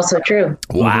 Yeah. Also true.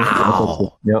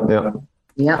 Wow.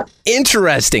 Yeah.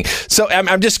 Interesting. So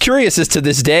I'm just curious as to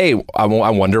this day, I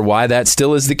wonder why that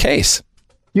still is the case.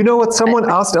 You know what? Someone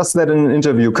asked us that in an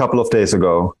interview a couple of days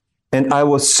ago. And I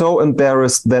was so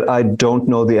embarrassed that I don't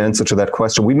know the answer to that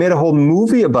question. We made a whole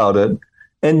movie about it,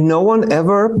 and no one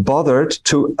ever bothered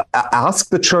to ask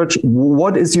the church,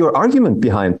 what is your argument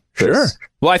behind this? Sure.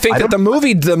 Well, I think that the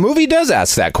movie does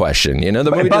ask that question.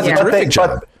 The movie does a terrific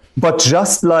job. But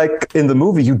just like in the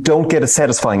movie, you don't get a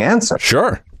satisfying answer.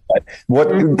 Sure.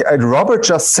 What Robert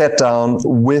just sat down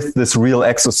with this real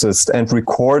exorcist and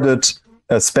recorded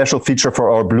a special feature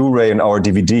for our Blu-ray and our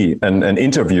DVD, an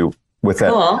interview with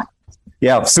that. Cool.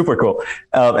 Yeah, super cool.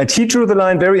 And he drew the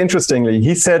line very interestingly.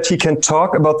 He said he can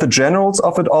talk about the generals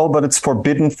of it all, but it's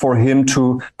forbidden for him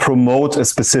to promote a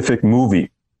specific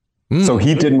movie. So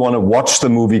he didn't want to watch the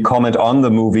movie, comment on the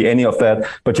movie, any of that.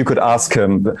 But you could ask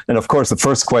him. And of course, the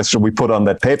first question we put on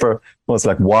that paper was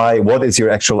like, why? What is your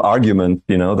actual argument,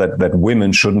 that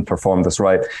women shouldn't perform this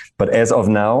right? But as of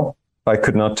now, I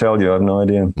could not tell you. I have no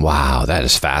idea. Wow, that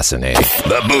is fascinating.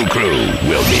 The Boo Crew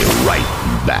will be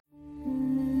right back.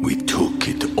 We took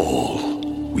it all.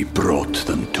 We brought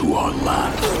them to our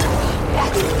land.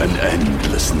 An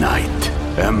endless night,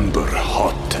 ember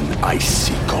hot and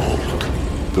icy cold.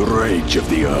 The rage of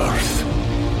the earth.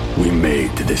 We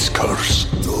made this curse.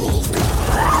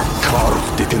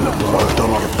 Carved it in the blood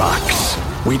on our backs.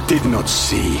 We did not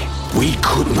see. We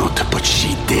could not, but she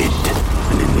did.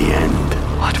 And in the end...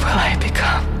 What will I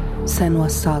become?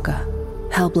 Senua's Saga.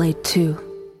 Hellblade 2.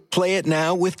 Play it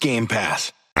now with Game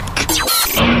Pass.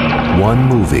 One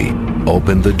movie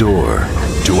opened the door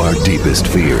to our deepest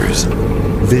fears.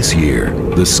 This year,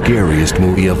 the scariest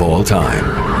movie of all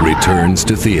time returns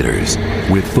to theaters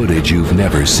with footage you've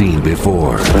never seen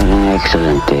before. What an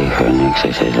excellent day for an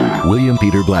exorcism. William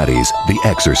Peter Blatty's The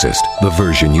Exorcist, the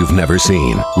version you've never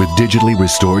seen, with digitally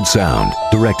restored sound.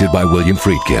 Directed by William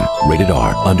Friedkin. Rated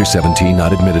R. Under 17,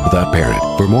 not admitted without parent.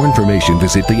 For more information,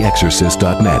 visit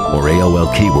theexorcist.net or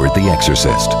AOL keyword The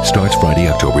Exorcist. Starts Friday,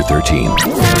 October 13th.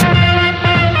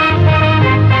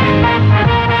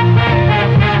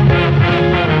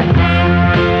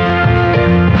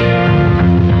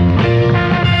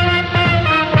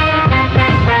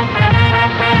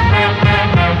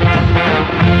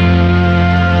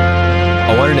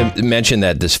 Mention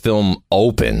that this film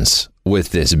opens with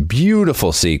this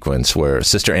beautiful sequence where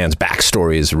Sister Anne's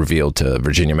backstory is revealed to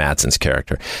Virginia Madsen's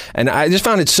character. And I just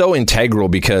found it so integral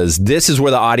because this is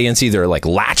where the audience either like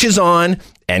latches on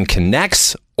and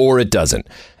connects or it doesn't.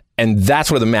 And that's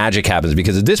where the magic happens,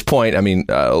 because at this point,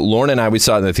 Lauren and I, we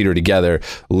saw it in the theater together.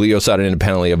 Leo saw it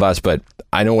independently of us. But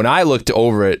I know when I looked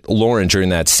over at Lauren during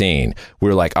that scene, we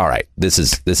were like, all right, this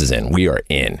is in. We are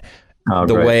in.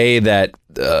 The way that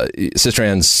Sister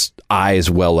Anne's eyes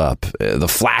well up, the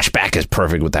flashback is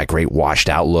perfect with that great washed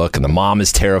out look, and the mom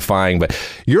is terrifying. But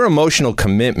your emotional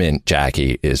commitment,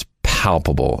 Jackie, is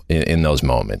palpable in those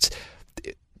moments.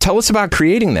 Tell us about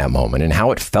creating that moment and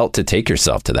how it felt to take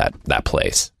yourself to that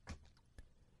place.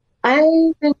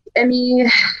 I think any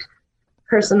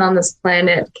person on this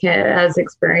planet has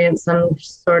experienced some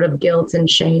sort of guilt and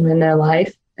shame in their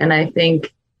life, and I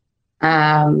think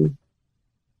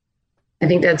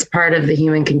that's part of the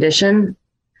human condition.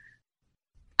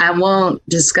 I won't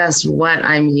discuss what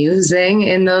I'm using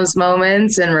in those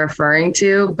moments and referring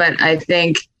to, but I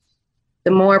think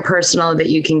the more personal that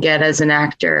you can get as an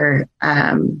actor,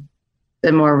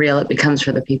 the more real it becomes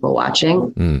for the people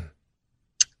watching. Mm.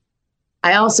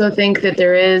 I also think that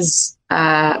there is,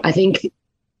 I think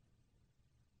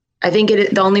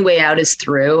the only way out is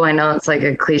through. I know it's like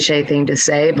a cliche thing to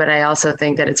say, but I also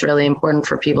think that it's really important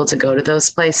for people to go to those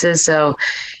places. So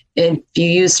if you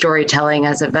use storytelling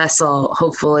as a vessel,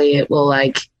 hopefully it will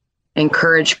like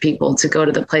encourage people to go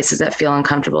to the places that feel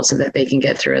uncomfortable so that they can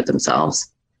get through it themselves.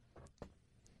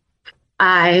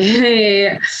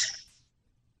 I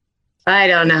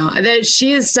don't know. That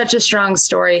she is such a strong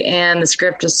story, and the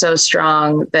script is so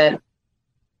strong that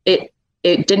it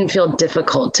didn't feel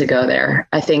difficult to go there.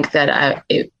 I think that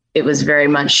it was very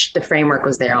much, the framework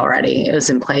was there already. It was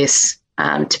in place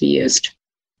to be used.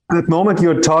 That moment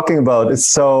you're talking about is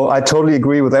so, I totally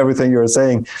agree with everything you're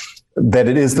saying, that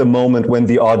it is the moment when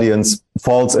the audience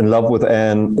falls in love with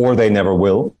Anne, or they never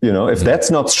will. You know, if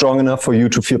that's not strong enough for you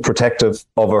to feel protective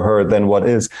over her, then what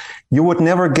is? You would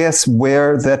never guess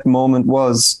where that moment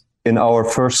was in our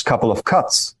first couple of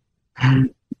cuts.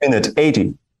 Minute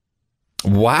 80.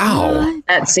 Wow.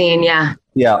 That scene, yeah.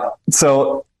 Yeah.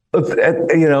 So,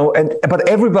 you know, but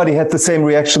everybody had the same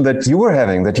reaction that you were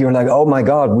having, that you're like, oh my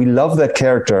God, we love that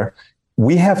character. If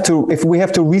we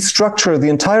have to restructure the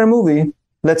entire movie,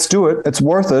 let's do it. It's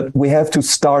worth it. We have to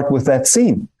start with that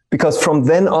scene, because from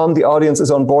then on, the audience is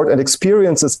on board and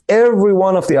experiences every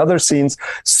one of the other scenes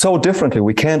so differently.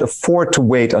 We can't afford to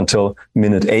wait until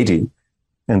minute 80.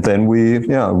 And then we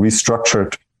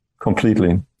restructured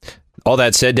completely. All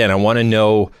that said, Dan, I want to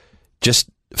know, just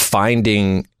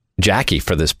finding Jackie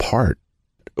for this part,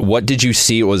 what did you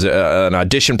see? Was it an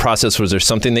audition process? Was there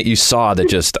something that you saw that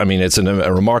just, I mean, it's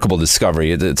a remarkable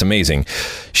discovery. It's amazing.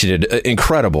 She did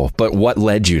incredible. But what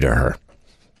led you to her?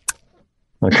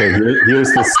 Okay,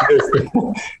 here's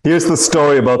the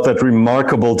story about that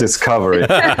remarkable discovery,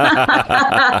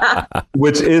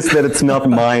 which is that it's not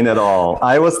mine at all.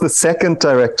 I was the second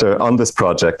director on this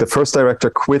project. The first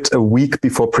director quit a week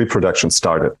before pre-production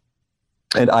started.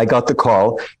 And I got the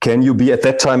call, can you be, at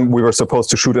that time we were supposed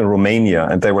to shoot in Romania,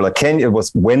 and they were like, it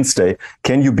was Wednesday,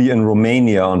 can you be in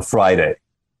Romania on Friday?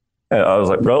 And I was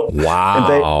like, bro.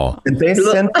 Wow. And they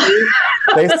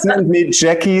sent me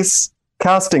Jackie's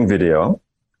casting video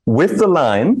with the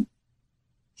line,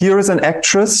 here is an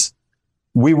actress,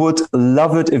 we would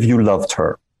love it if you loved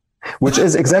her, which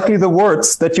is exactly the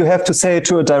words that you have to say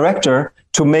to a director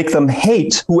to make them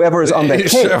hate whoever is on that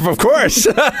case. Of course.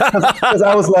 Because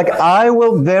I was like, I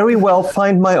will very well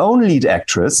find my own lead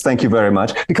actress. Thank you very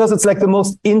much. Because it's like the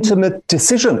most intimate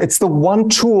decision. It's the one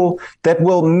tool that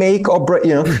will make or break,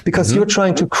 you know, because you're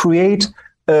trying to create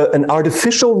an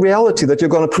artificial reality that you're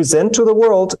going to present to the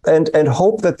world and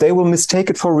hope that they will mistake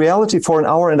it for reality for an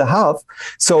hour and a half.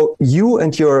 So you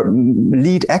and your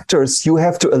lead actors, you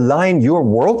have to align your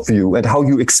worldview and how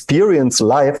you experience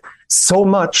life so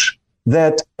much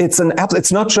that it's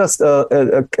not just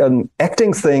an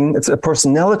acting thing, it's a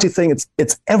personality thing,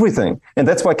 it's everything. And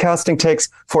that's why casting takes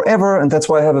forever, and that's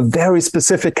why I have a very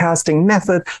specific casting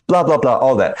method, blah, blah, blah,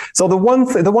 all that. So the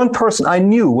one person I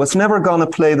knew was never going to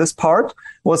play this part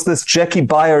was this Jackie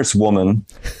Byers woman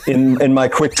in my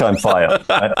QuickTime file.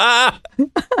 Right?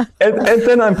 and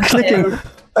then I'm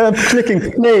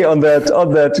clicking play on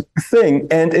that thing,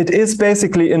 and it is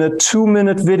basically in a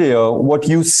 2-minute video what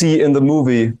you see in the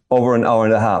movie over an hour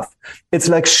and a half. It's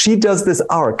like she does this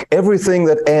arc, everything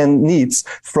that Anne needs,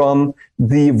 from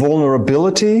the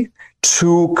vulnerability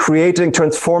to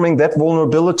transforming that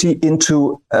vulnerability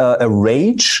into a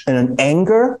rage and an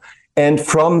anger, and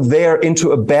from there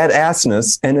into a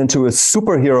badassness and into a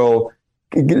superhero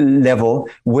level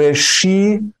where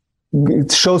she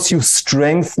shows you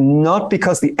strength, not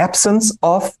because the absence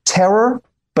of terror,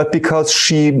 but because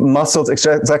she muscles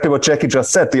exactly what Jackie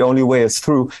just said. The only way is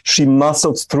through. She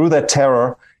muscles through that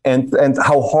terror, and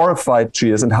how horrified she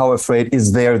is and how afraid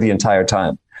is there the entire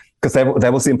time. Because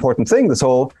that was the important thing, this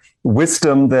whole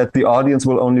wisdom that the audience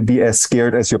will only be as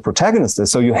scared as your protagonist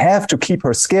is. So you have to keep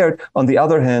her scared. On the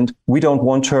other hand, we don't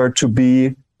want her to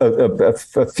be a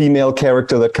female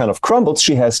character that kind of crumbles.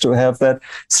 She has to have that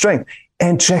strength.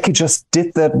 And Jackie just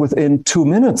did that within 2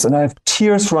 minutes, and I have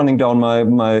tears running down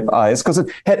my eyes because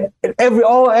it had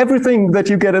everything that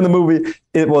you get in the movie.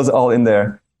 It was all in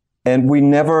there, and we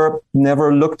never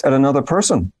looked at another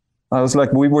person. I was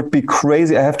like, we would be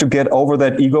crazy. I have to get over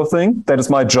that ego thing. That is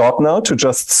my job now, to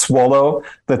just swallow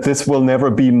that this will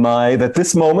never be that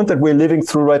this moment that we're living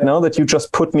through right now, that you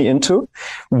just put me into,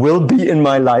 will be in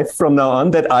my life from now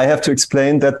on, that I have to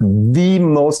explain that the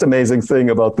most amazing thing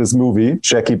about this movie,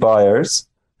 Jackie Byers,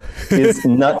 is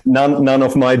none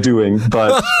of my doing,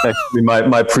 but actually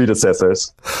my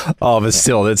predecessors. Oh, but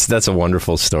still, that's a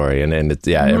wonderful story, and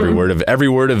every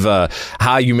word of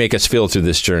how you make us feel through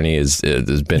this journey has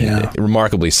been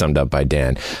remarkably summed up by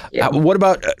Dan. Yeah. What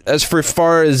about as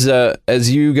far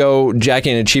as you go,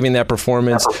 Jackie, in achieving that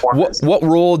performance? What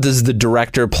role does the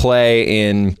director play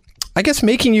in, I guess,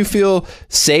 making you feel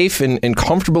safe and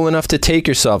comfortable enough to take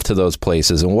yourself to those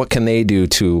places, and what can they do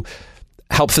to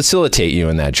help facilitate you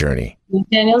in that journey?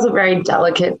 Daniel's a very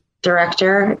delicate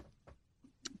director,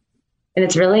 and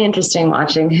it's really interesting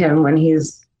watching him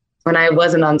when I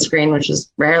wasn't on screen, which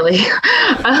is rarely.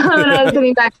 When I was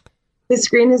sitting back, the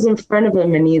screen is in front of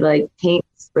him, and he like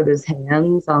paints with his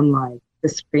hands on like the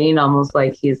screen, almost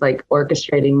like he's like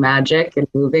orchestrating magic and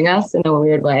moving us in a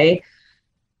weird way.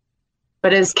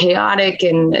 But it's chaotic,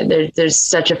 and there's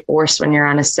such a force when you're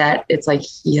on a set. It's like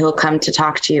he'll come to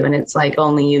talk to you, and it's like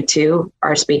only you two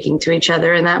are speaking to each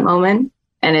other in that moment.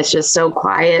 And it's just so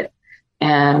quiet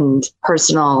and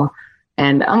personal.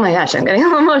 And oh my gosh, I'm getting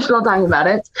emotional talking about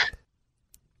it.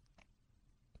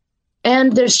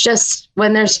 And there's just,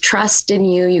 when there's trust in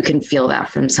you, you can feel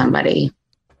that from somebody.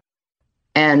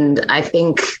 And I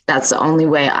think that's the only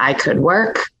way I could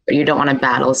work. You don't want to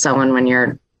battle someone when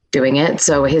you're doing it.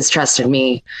 So his trust in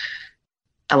me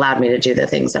allowed me to do the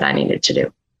things that I needed to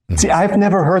do. See, I've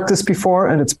never heard this before,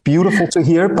 and it's beautiful to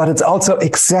hear, but it's also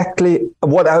exactly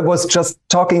what I was just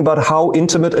talking about, how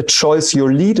intimate a choice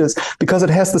your lead is, because it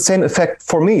has the same effect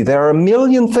for me. There are a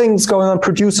million things going on,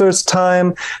 producers,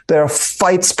 time, there are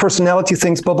fights, personality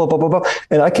things, blah, blah, blah, blah, blah.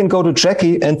 And I can go to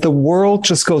Jackie and the world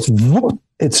just goes, whoop.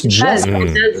 It's just...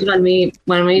 It does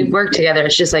when we work together.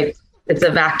 It's just like, it's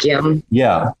a vacuum.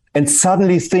 Yeah. And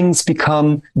suddenly things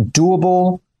become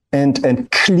doable and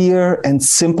clear and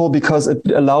simple, because it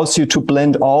allows you to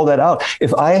blend all that out.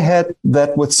 If I had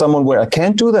that with someone where I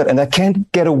can't do that, and I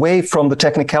can't get away from the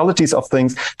technicalities of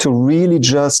things to really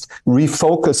just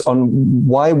refocus on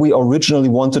why we originally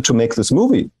wanted to make this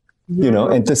movie,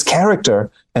 and this character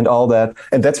and all that.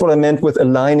 And that's what I meant with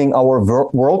aligning our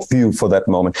worldview for that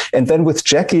moment. And then with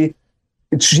Jackie,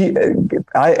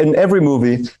 in every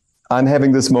movie, I'm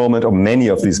having this moment, or many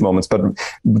of these moments, but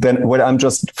then when I'm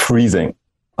just freezing,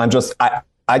 I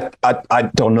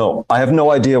don't know. I have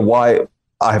no idea why.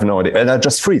 I have no idea. And I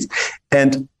just freeze.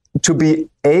 And to be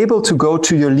able to go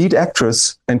to your lead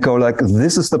actress and go like,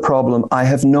 this is the problem. I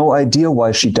have no idea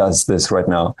why she does this right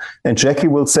now. And Jackie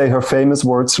will say her famous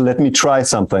words, let me try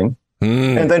something.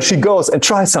 And then she goes and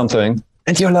tries something.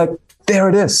 And you're like, there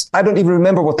it is. I don't even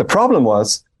remember what the problem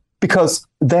was, because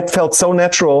that felt so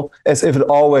natural, as if it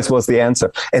always was the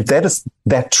answer. And that is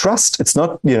that trust. It's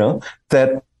not,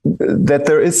 that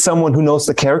there is someone who knows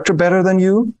the character better than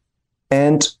you,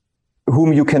 and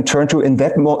whom you can turn to in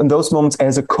those moments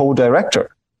as a co-director,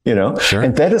 Sure.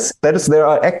 And that is there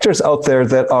are actors out there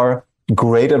that are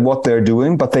great at what they're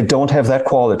doing, but they don't have that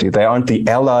quality. They aren't the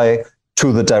ally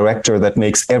to the director that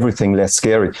makes everything less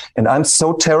scary. And I'm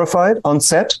so terrified on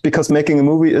set, because making a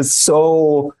movie is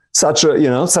such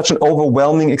an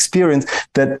overwhelming experience,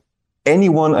 that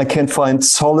anyone I can find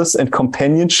solace and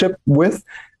companionship with,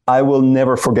 I will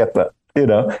never forget that,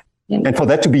 And for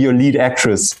that to be your lead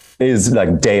actress is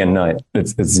like day and night.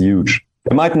 It's huge.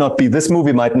 This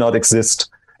movie might not exist.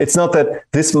 It's not that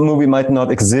this movie might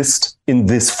not exist in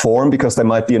this form because there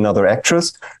might be another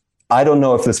actress. I don't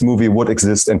know if this movie would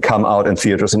exist and come out in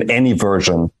theaters in any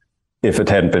version if it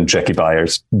hadn't been Jackie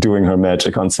Byers doing her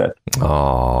magic on set.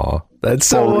 Oh, that's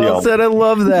so well said. I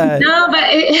love that. No, but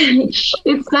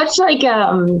it's such like,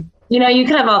 you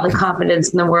can have all the confidence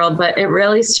in the world, but it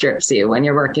really strips you when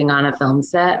you're working on a film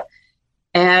set.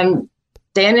 And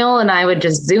Daniel and I would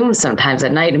just Zoom sometimes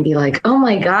at night and be like, oh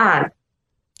my God,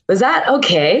 was that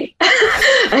okay?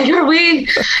 Like, did we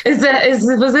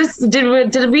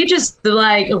just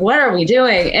like, what are we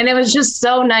doing? And it was just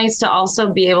so nice to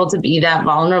also be able to be that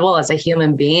vulnerable as a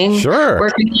human being,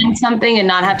 working on something, and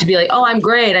not have to be like, oh, I'm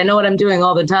great, I know what I'm doing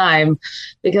all the time,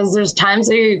 because there's times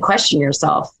that you question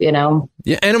yourself, Yeah,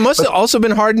 and it must have also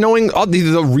been hard knowing all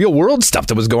the real world stuff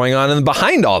that was going on and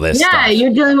behind all this stuff.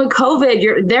 You're dealing with COVID.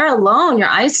 You're there alone. You're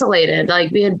isolated.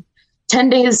 Like, we had 10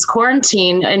 days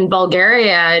quarantine in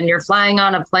Bulgaria, and you're flying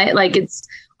on a plane. Like,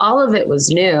 all of it was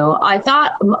new. I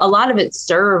thought a lot of it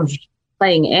served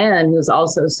playing Anne, who's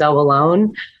also so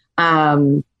alone.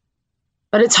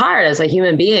 But it's hard as a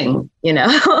human being,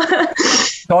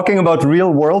 Talking about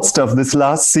real world stuff, this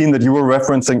last scene that you were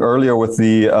referencing earlier with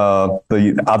the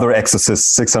other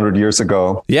exorcist 600 years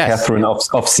ago, Catherine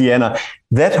of Siena,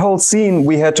 that whole scene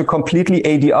we had to completely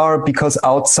ADR because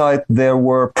outside there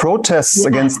were protests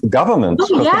against the government.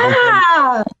 Oh,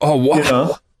 yeah. Oh,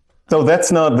 wow. So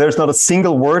there's not a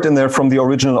single word in there from the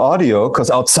original audio, because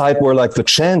outside were like the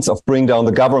chants of bring down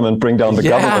the government, bring down the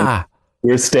government.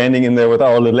 We're standing in there with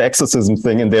our little exorcism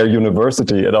thing in their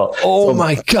university and all. Oh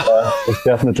my God. It's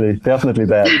definitely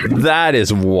that. That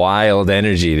is wild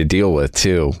energy to deal with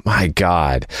too. My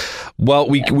God. Well,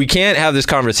 we can't have this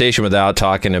conversation without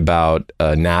talking about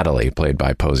Natalie, played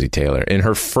by Posey Taylor, in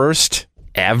her first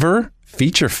ever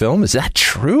feature film. Is that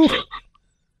true?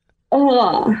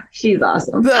 Oh, she's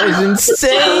awesome. That was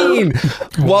insane.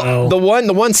 Well, the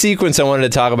one sequence I wanted to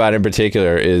talk about in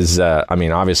particular is,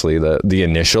 obviously the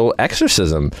initial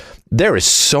exorcism. There is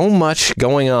so much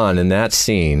going on in that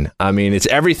scene. I mean, it's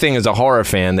everything as a horror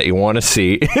fan that you want to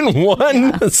see in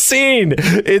one scene.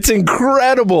 It's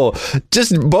incredible.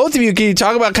 Just both of you, can you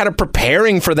talk about kind of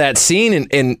preparing for that scene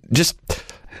and just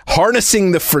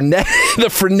harnessing the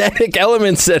frenetic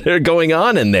elements that are going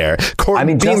on in there,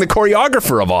 being the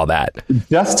choreographer of all that.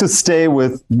 Just to stay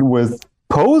with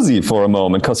Posey for a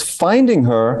moment, because finding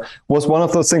her was one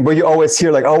of those things where you always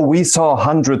hear like, oh, we saw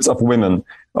hundreds of women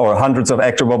or hundreds of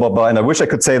actors, blah, blah, blah. And I wish I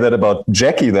could say that about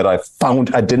Jackie that I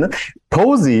didn't.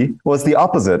 Posey was the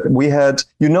opposite. We had,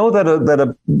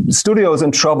 that a studio is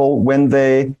in trouble when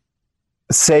they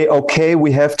say, okay, we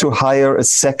have to hire a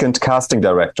second casting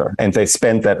director, and they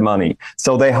spent that money.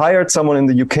 So they hired someone in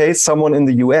the UK, someone in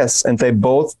the US, and they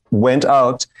both went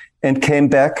out and came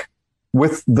back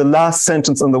with the last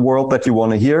sentence in the world that you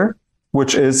want to hear,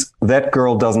 which is, that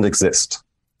girl doesn't exist.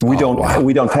 We don't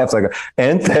have that.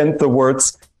 And then the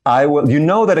words, I will,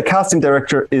 that a casting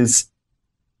director is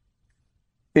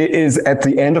at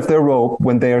the end of their rope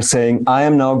when they are saying, I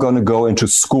am now going to go into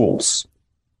schools.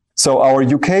 So our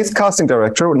UK's casting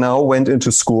director now went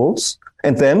into schools.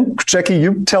 And then, Jackie,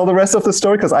 you tell the rest of the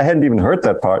story, because I hadn't even heard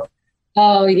that part.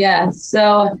 Oh, yeah.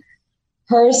 So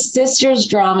her sister's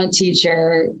drama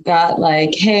teacher got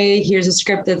like, hey, here's a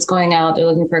script that's going out. They're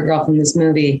looking for a girl from this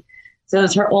movie. So it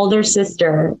was her older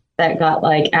sister that got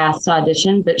like asked to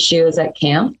audition, but she was at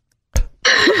camp.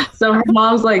 So her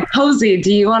mom's like, Posey,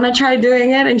 do you want to try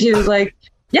doing it? And she was like,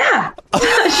 yeah.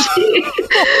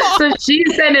 So she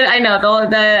sent it. I know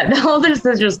the older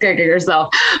sister's kicking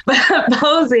herself, but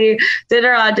Posey did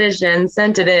her audition,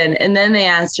 sent it in, and then they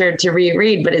asked her to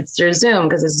reread, but it's through Zoom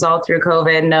because this is all through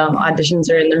COVID. No auditions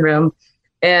are in the room.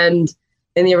 And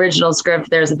in the original script,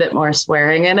 there's a bit more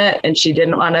swearing in it, and she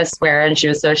didn't want to swear, and she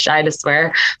was so shy to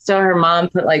swear. So her mom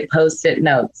put like Post-it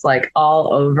notes like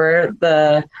all over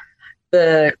the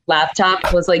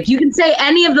laptop, was like, you can say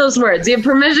any of those words. You have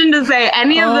permission to say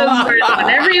any of those words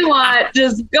whenever you want.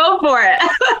 Just go for it.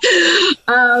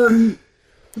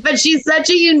 But she's such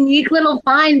a unique little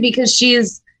find because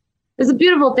there's a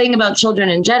beautiful thing about children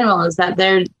in general is that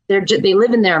they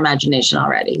live in their imagination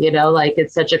already, like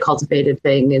it's such a cultivated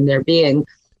thing in their being.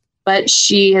 But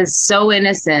she is so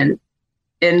innocent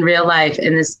in real life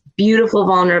in this beautiful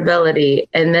vulnerability,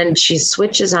 and then she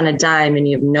switches on a dime and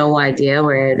you have no idea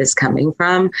where it is coming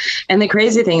from. And the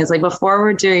crazy thing is, like, before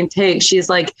we're doing takes, she's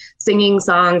like singing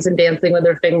songs and dancing with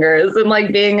her fingers and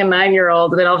like being a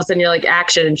 9-year-old, and then all of a sudden you're like,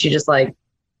 action, and she just like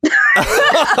you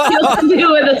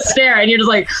with a stare, and you're just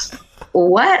like,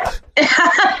 what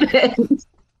happened?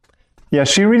 Yeah,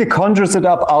 she really conjures it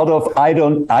up out of I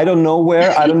don't know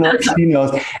where. I don't know if she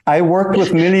knows. I worked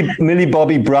with Millie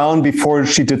Bobby Brown before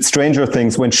she did Stranger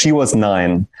Things when she was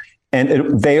 9.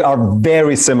 And they are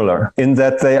very similar in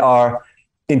that they are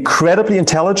incredibly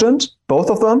intelligent, both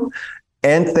of them.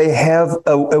 And they have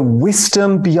a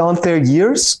wisdom beyond their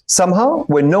years somehow,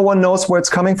 where no one knows where it's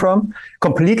coming from.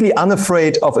 Completely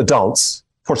unafraid of adults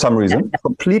for some reason.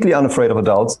 Completely unafraid of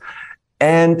adults.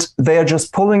 And they are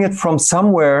just pulling it from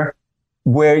somewhere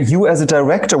where you as a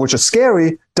director, which is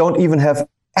scary, don't even have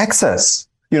access.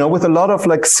 With a lot of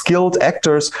like skilled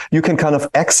actors, you can kind of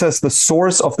access the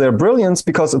source of their brilliance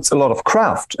because it's a lot of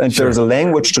craft and There's a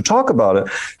language to talk about it.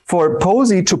 For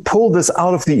Posey to pull this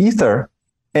out of the ether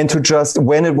and to just,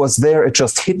 when it was there, it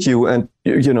just hit you and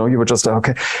you were just,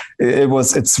 okay,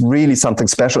 it's really something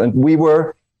special. And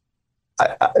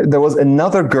there was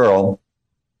another girl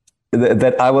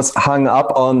that I was hung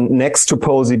up on next to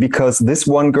Posey because this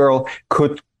one girl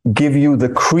could give you the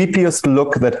creepiest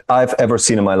look that I've ever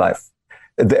seen in my life.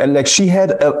 Like she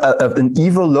had an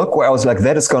evil look where I was like,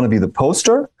 that is going to be the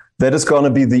poster. That is going to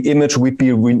be the image we'd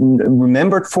be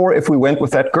remembered for if we went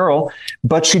with that girl.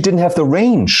 But she didn't have the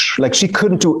range. Like she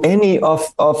couldn't do any of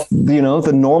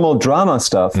the normal drama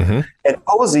stuff. Mm-hmm. And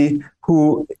Posey,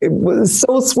 who was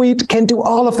so sweet, can do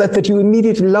all of that you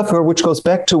immediately love her, which goes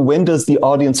back to when does the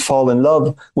audience fall in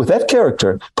love with that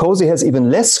character? Posey has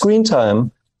even less screen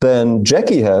time than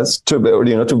Jackie has to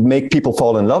make people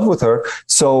fall in love with her.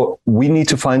 So we need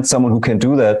to find someone who can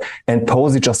do that. And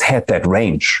Posey just had that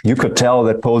range. You could tell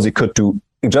that Posey could do,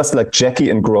 just like Jackie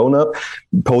in Grown Up,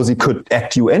 Posey could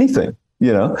act you anything,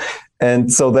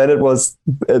 And so then it was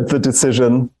the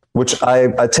decision, which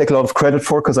I take a lot of credit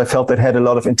for, because I felt that had a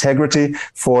lot of integrity,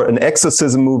 for an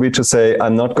exorcism movie to say,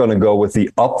 I'm not going to go with the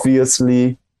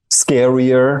obviously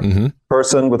scarier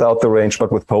person without the range, but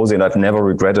with Posey, and I've never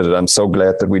regretted it. I'm so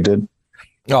glad that we did.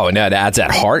 Oh, and that adds that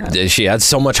heart. She adds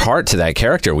so much heart to that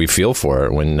character. We feel for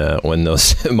her when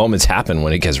those moments happen,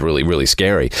 when it gets really, really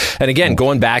scary. And again,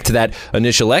 going back to that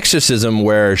initial exorcism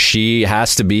where she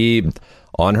has to be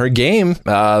on her game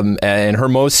and her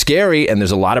most scary, and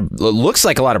there's looks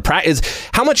like a lot of practice.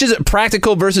 How much is it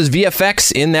practical versus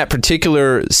VFX in that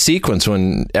particular sequence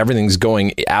when everything's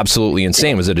going absolutely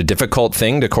insane? Was it a difficult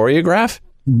thing to choreograph?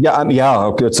 Yeah,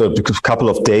 it's a couple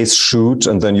of days shoot,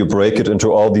 and then you break it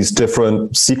into all these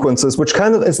different sequences, which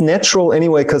kind of is natural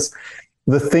anyway, because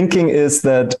the thinking is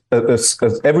that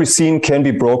every scene can be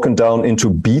broken down into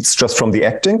beats just from the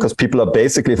acting, because people are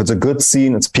basically, if it's a good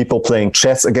scene, it's people playing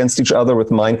chess against each other with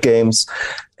mind games.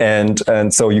 And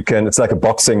so it's like a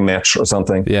boxing match or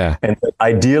something. Yeah. And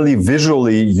ideally,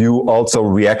 visually, you also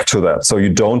react to that. So you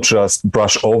don't just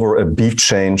brush over a beat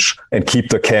change and keep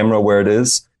the camera where it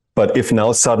is. But if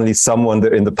now suddenly someone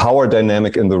in the power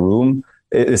dynamic in the room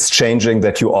is changing,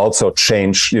 that you also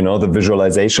change, the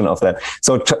visualization of that.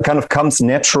 So it kind of comes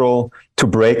natural to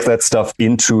break that stuff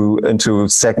into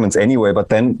segments anyway. But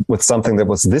then with something that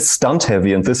was this stunt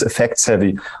heavy and this effects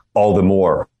heavy, all the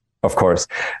more, of course.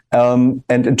 And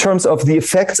in terms of the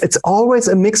effects, it's always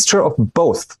a mixture of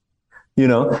both.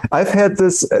 I've had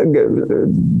this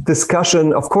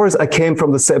discussion. Of course, I came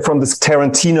from this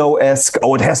Tarantino-esque,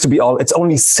 it has to be it's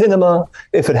only cinema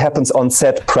if it happens on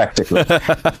set practically.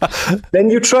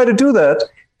 Then you try to do that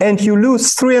and you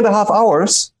lose 3.5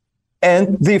 hours.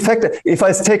 And the effect, if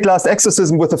I take Last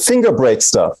Exorcism with the finger break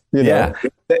stuff,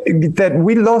 that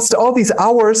we lost all these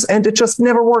hours and it just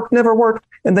never worked.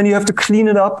 And then you have to clean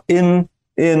it up in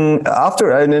After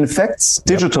Effects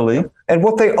digitally. Yep. And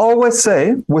what they always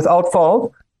say without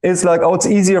fault is like, it's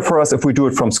easier for us if we do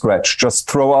it from scratch.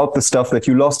 Just throw out the stuff that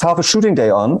you lost half a shooting day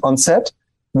on set.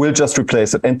 We'll just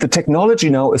replace it. And the technology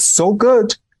now is so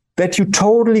good that you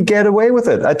totally get away with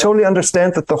it. I totally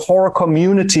understand that the horror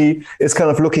community is kind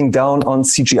of looking down on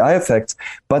CGI effects,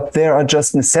 but there are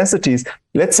just necessities.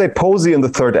 Let's say Posey in the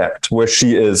third act, where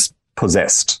she is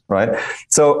possessed, right?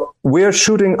 So we're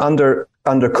shooting under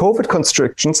COVID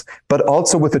constrictions, but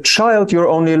also with a child, you're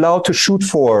only allowed to shoot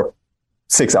for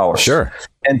 6 hours. Sure.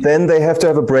 And then they have to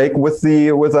have a break with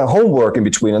a homework in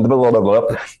between and blah, blah,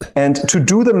 blah. And to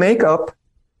do the makeup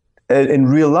in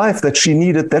real life that she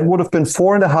needed, that would have been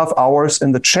 4.5 hours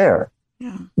in the chair.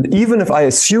 Yeah. Even if I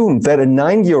assume that a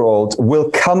 9-year-old will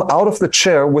come out of the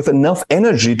chair with enough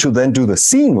energy to then do the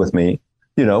scene with me,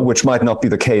 which might not be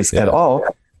the case at all.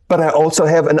 But I also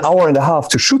have 1.5 hours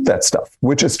to shoot that stuff,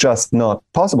 which is just not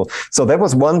possible. So that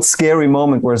was one scary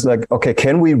moment where it's like, okay,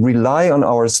 can we rely on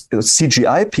our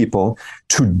CGI people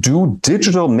to do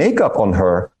digital makeup on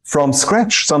her from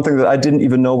scratch? Something that I didn't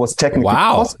even know was technically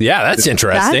possible. Yeah, that's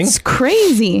interesting. That's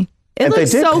crazy. It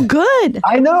looks so good.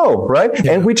 I know, right?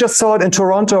 Yeah. And we just saw it in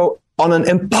Toronto on an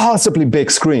impossibly big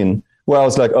screen where I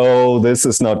was like, this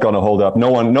is not going to hold up.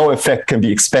 No effect can be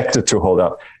expected to hold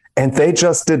up. And they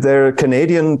just did their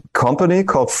Canadian company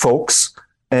called Folks,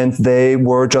 and they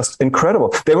were just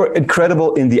incredible. They were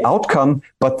incredible in the outcome,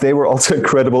 but they were also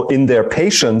incredible in their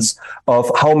patience of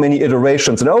how many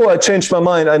iterations. And, I changed my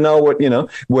mind. I know what,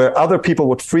 where other people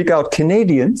would freak out.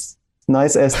 Canadians,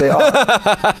 nice as they are.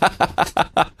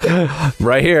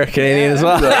 Right here, Canadian as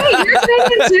well. Hey, you're saying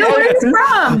too. Where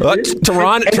are you from?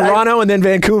 Toronto and then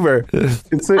Vancouver.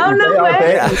 No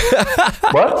way.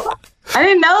 What? I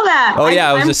didn't know that. Oh,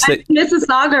 yeah. I'm in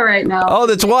Mississauga right now. Oh,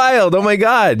 that's wild. Oh, my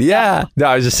God. Yeah. No,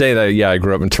 I was just saying that, I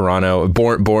grew up in Toronto,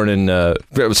 born in,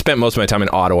 spent most of my time in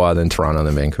Ottawa, then Toronto,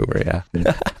 then Vancouver. Yeah.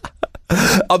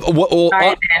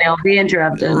 Sorry, Daniel, be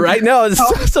interrupted. Right? No.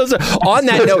 So on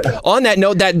that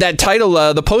note, that title,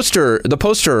 the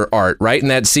poster art, right? And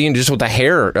that scene just with the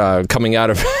hair coming out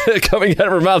of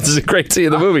her mouth is a great scene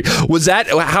in the movie.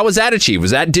 How was that achieved?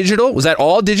 Was that digital? Was that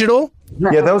all digital?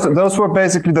 Yeah, those were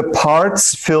basically the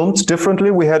parts filmed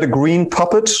differently. We had a green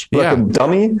puppet, like a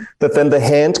dummy, that then the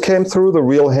hand came through, the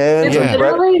real hand. It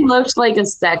literally looked like a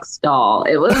sex doll.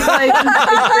 It was like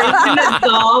a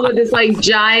doll with this like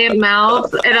giant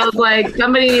mouth. And I was like,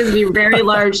 somebody needs to be very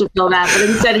large to fill that. But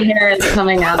instead, hair is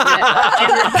coming out of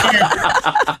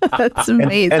it. That's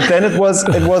amazing. And then it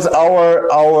was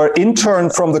our intern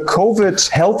from the COVID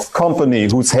health company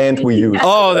whose hand we used.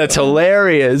 Oh, that's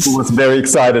hilarious. Who was very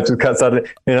excited to cut that,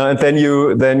 and then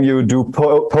you do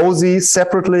posy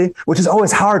separately, which is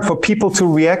always hard for people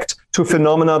to react to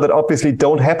phenomena that obviously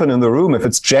don't happen in the room. If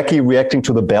it's Jackie reacting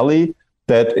to the belly,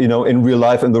 that in real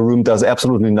life in the room does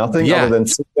absolutely nothing other than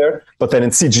sit there. But then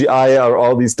in CGI are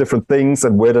all these different things,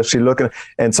 and where does she look?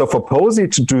 And so for Posey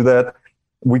to do that,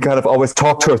 we kind of always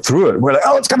talked her through it. We're like,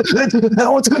 oh, it's coming.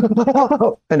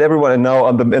 And everyone, and now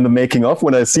in the making of,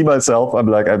 when I see myself, I'm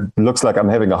like, it looks like I'm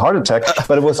having a heart attack.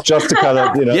 But it was just to kind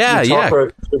of, talk her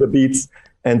through the beats.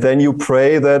 And then you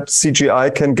pray that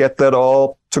CGI can get that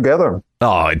all together.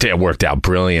 Oh, it worked out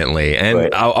brilliantly. And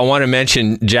right. I want to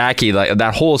mention, Jackie, like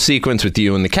that whole sequence with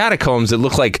you in the catacombs, it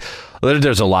looked like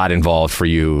there's a lot involved for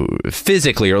you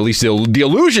physically, or at least the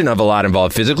illusion of a lot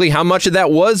involved physically. How much of that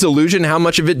was illusion? How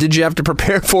much of it did you have to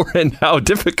prepare for, and how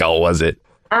difficult was it?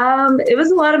 It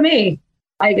was a lot of me.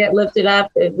 I get lifted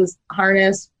up. It was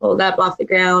harnessed, pulled up off the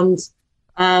ground.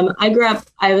 I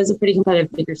was a pretty competitive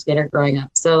figure skater growing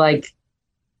up. So like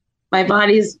my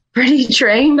body's pretty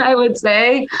trained, I would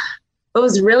say. What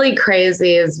was really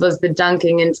crazy was the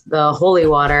dunking into the holy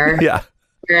water. Yeah.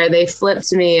 Where they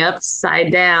flipped me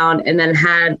upside down and then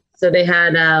they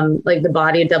had like the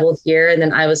body double here, and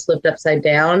then I was flipped upside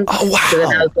down. Oh, wow. So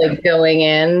then I was like going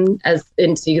in so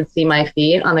you could see my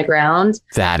feet on the ground.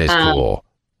 That is cool.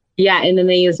 Yeah, and then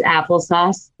they used apple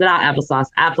juice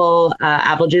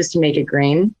to make it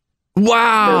green.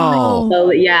 Wow.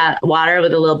 So yeah, water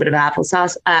with a little bit of apple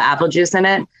juice in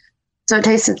it. So it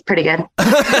tasted pretty good.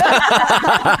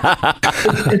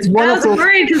 It's one I was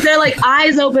worried because they're like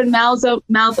eyes open, mouth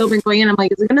open, going in. I'm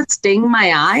like, is it going to sting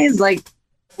my eyes? Like,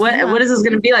 what is this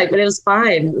going to be like? But it was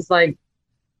fine. It was like.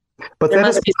 But that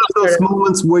is one of those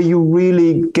moments where you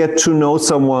really get to know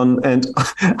someone and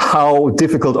how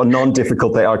difficult or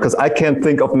non-difficult they are. Because I can't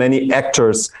think of many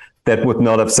actors that would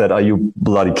not have said, "Are you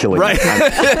bloody killing me?" Right.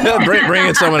 Bring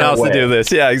in someone else to do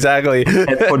this. Yeah, exactly.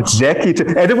 And for Jackie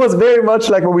and it was very much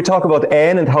like when we talk about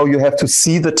Anne and how you have to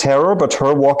see the terror, but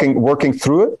her working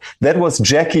through it. That was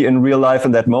Jackie in real life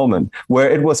in that moment, where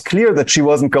it was clear that she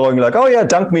wasn't going like, "Oh yeah,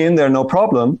 dunk me in there, no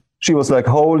problem." She was like,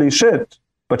 "Holy shit!"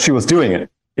 But she was doing it.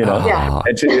 Yeah.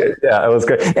 And it was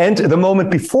great. And the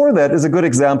moment before that is a good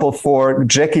example for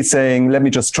Jackie saying, "Let me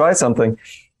just try something."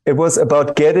 It was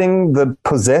about getting the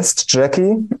possessed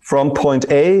Jackie from point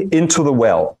A into the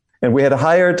well. And we had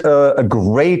hired a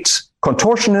great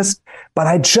contortionist, but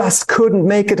I just couldn't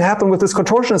make it happen with this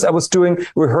contortionist. I was doing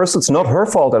rehearsals, not her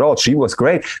fault at all. She was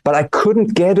great, but I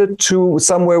couldn't get it to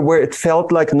somewhere where it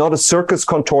felt like not a circus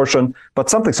contortion,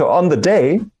 but something. So on the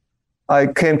day, I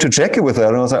came to Jackie with that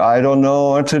and I was like, I don't know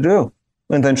what to do.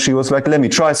 And then she was like, let me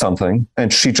try something.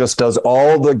 And she just does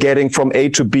all the getting from A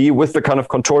to B with the kind of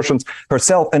contortions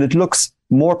herself. And it looks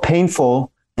more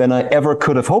painful than I ever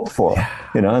could have hoped for.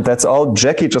 Yeah. That's all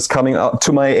Jackie just coming out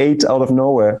to my aid out of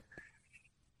nowhere.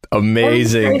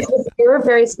 Amazing. You were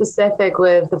very specific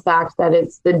with the fact that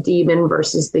it's the demon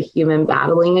versus the human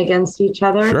battling against each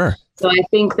other. Sure. So I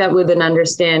think that with an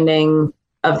understanding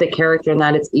of the character and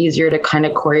that it's easier to kind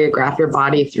of choreograph your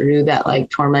body through that like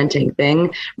tormenting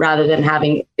thing rather than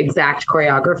having exact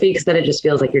choreography, because then it just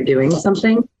feels like you're doing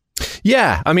something.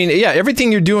 Yeah. I mean,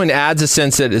 everything you're doing adds a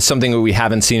sense that it's something that we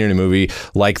haven't seen in a movie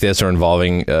like this or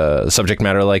involving subject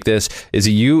matter like this, is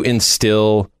you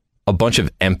instill a bunch of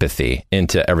empathy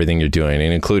into everything you're doing,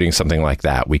 and including something like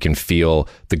that. We can feel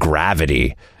the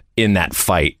gravity in that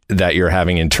fight that you're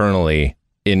having internally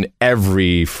in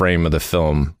every frame of the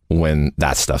film when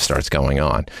that stuff starts going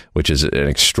on, which is an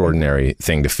extraordinary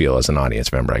thing to feel as an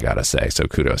audience member, I gotta say. So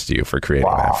kudos to you for creating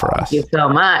that for us. Thank you so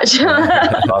much.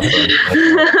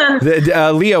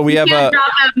 Leo, we have drop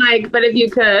that mic, but if you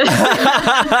could.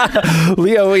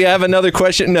 Leo, we have another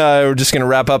question. We're just going to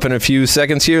wrap up in a few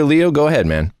seconds here. Leo, go ahead,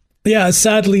 man. Yeah,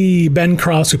 sadly, Ben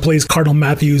Cross, who plays Cardinal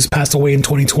Matthews, passed away in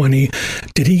 2020.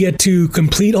 Did he get to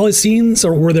complete all his scenes,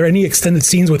 or were there any extended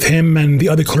scenes with him and the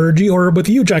other clergy, or with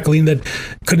you, Jacqueline, that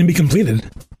couldn't be completed?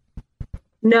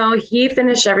 No, he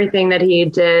finished everything that he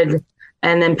did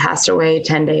and then passed away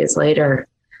 10 days later.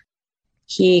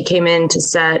 He came in to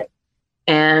set,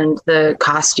 and the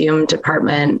costume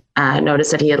department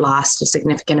noticed that he had lost a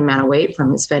significant amount of weight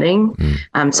from his fitting.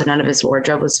 So none of his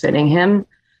wardrobe was fitting him.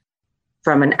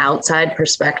 from an outside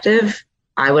perspective,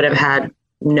 I would have had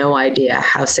no idea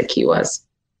how sick he was.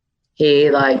 He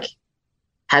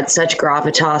had such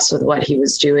gravitas with what he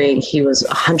was doing. He was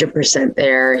 100%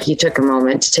 there. He took a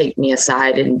moment to take me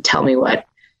aside and tell me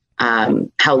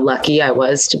how lucky I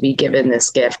was to be given this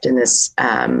gift and this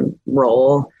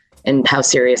role, and how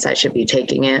serious I should be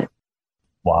taking it.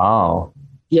 Wow.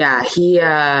 Yeah,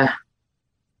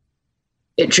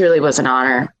 it truly was an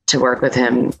honor to work with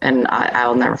him, and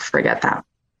I'll never forget that.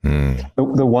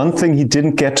 The one thing he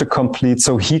didn't get to complete,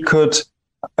 so he could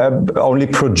only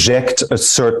project a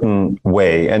certain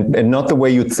way, and not the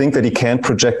way you'd think that he can't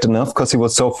project enough because he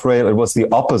was so frail. It was the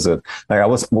opposite. I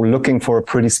was looking for a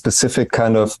pretty specific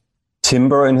kind of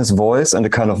timbre in his voice and a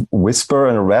kind of whisper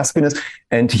and a raspiness.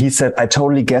 And he said, I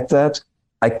totally get that.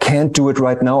 I can't do it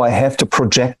right now. I have to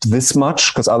project this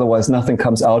much because otherwise nothing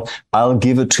comes out. I'll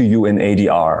give it to you in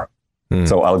ADR.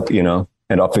 So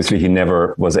and obviously he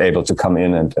never was able to come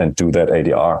in and do that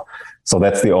ADR. So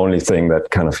that's the only thing that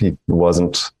kind of he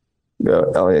wasn't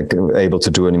able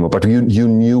to do anymore. But you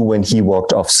knew when he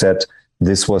walked off set,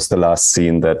 this was the last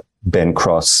scene that Ben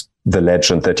Cross, the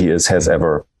legend that he is, has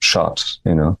ever shot,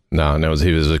 No,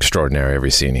 he was extraordinary.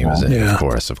 Every scene he was in,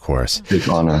 of course. Big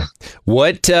honor.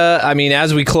 What,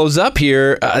 as we close up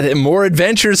here, more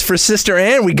adventures for Sister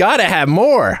Anne. We got to have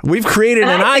more. We've created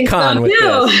an icon with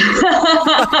this.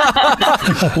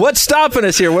 What's stopping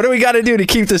us here? What do we got to do to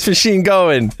keep this machine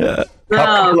going? A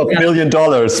couple of $1 million,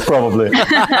 probably.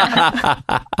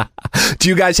 Do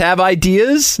you guys have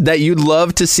ideas that you'd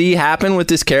love to see happen with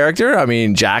this character? I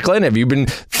mean, Jacqueline, have you been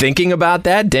thinking about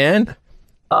that? Dan?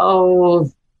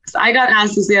 Oh, I got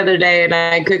asked this the other day, and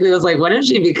I quickly was like, what if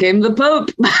she became the Pope?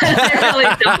 I really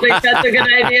don't think that's a good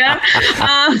idea.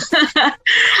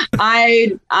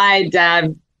 I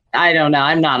don't know.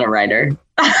 I'm not a writer.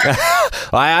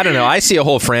 I don't know. I see a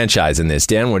whole franchise in this.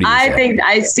 Dan, what do you think? I think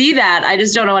I see that. I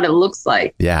just don't know what it looks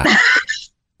like. Yeah.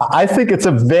 I think it's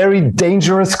a very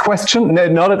dangerous question. No,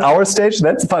 not at our stage,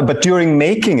 that's fine. But during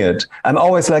making it, I'm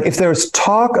always like, if there's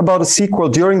talk about a sequel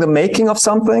during the making of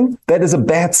something, that is a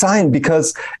bad sign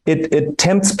because it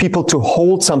tempts people to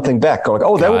hold something back. Like,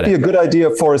 that would be a good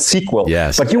idea for a sequel.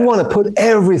 Yes. But you want to put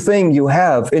everything you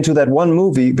have into that one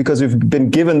movie because you've been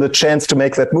given the chance to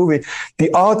make that movie.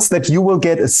 The odds that you will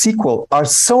get a sequel are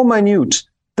so minute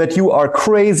that you are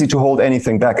crazy to hold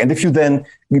anything back. And if you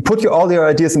put all your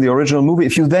ideas in the original movie,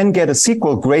 if you then get a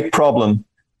sequel, great problem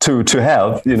to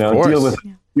have, deal with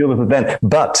it then.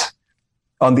 But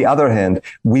on the other hand,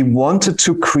 we wanted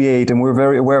to create, and we're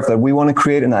very aware of that, we want to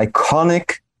create an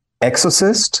iconic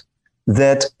exorcist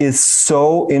that is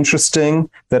so interesting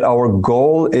that our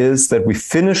goal is that we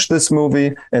finish this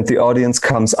movie and the audience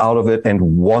comes out of it and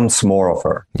wants more of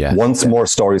her, more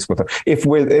stories with her. If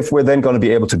we're then going to be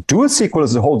able to do a sequel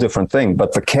is a whole different thing,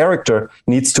 but the character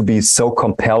needs to be so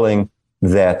compelling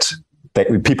that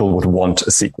people would want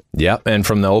a sequel. Yep. And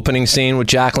from the opening scene with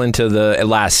Jacqueline to the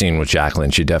last scene with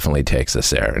Jacqueline, she definitely takes us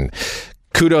there. And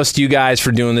kudos to you guys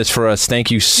for doing this for us.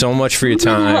 Thank you so much for your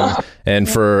time and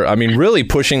for, really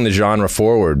pushing the genre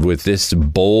forward with this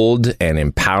bold and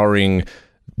empowering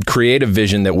creative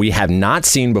vision that we have not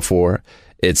seen before.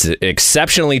 It's an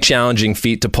exceptionally challenging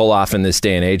feat to pull off in this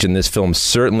day and age, and this film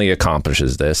certainly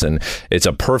accomplishes this. And it's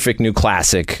a perfect new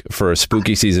classic for a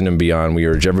spooky season and beyond. We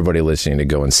urge everybody listening to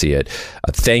go and see it.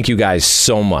 Thank you guys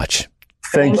so much.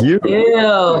 Thank you.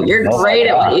 You're great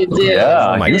at what you do.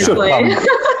 Yeah, you should come.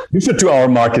 You should do our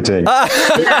marketing. We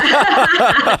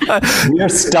are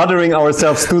stuttering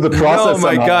ourselves through the process. Oh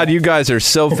my God, you guys are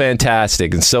so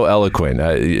fantastic and so eloquent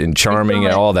and charming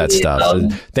and all that stuff. So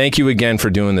thank you again for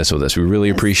doing this with us. We really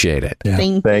appreciate it. Yeah.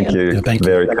 Thank you. Yeah, thank you.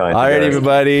 Very kind. All right,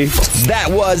 everybody. That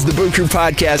was the Boo Crew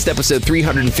Podcast, episode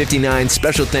 359.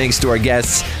 Special thanks to our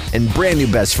guests and brand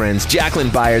new best friends, Jacqueline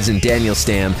Byers and Daniel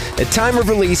Stamm. At time of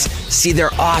release, see their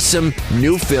awesome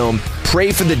new film,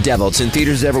 Pray for the Devil. It's in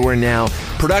theaters everywhere now.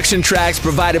 Production tracks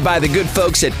provided by the good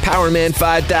folks at Powerman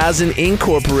 5000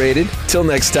 Incorporated. Till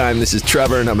next time, this is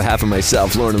Trevor, and on behalf of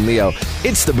myself, Lauren, and Leo,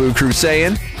 it's the Boo Crew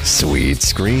saying, sweet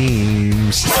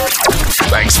screams.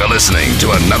 Thanks for listening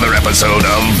to another episode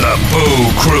of the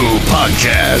Boo Crew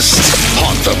Podcast.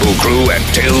 Haunt the Boo Crew at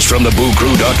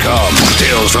talesfromthebooCrew.com.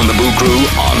 Tales from the Boo Crew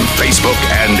on Facebook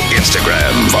and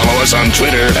Instagram. Follow us on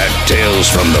Twitter at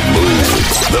Tales from the Boo.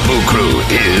 The Boo Crew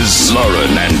is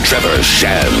Lauren and Trevor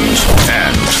Shand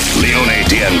and Leone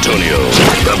D'Antonio.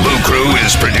 The Boo Crew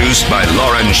is produced by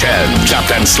Lauren Shand, chopped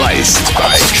and sliced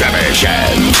by Trevor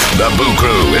Shand. The Boo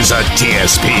Crew is a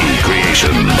TSP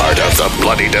creation, part of the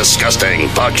Bloody Disgusting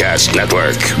Podcast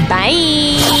Network.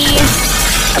 Bye.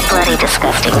 The Bloody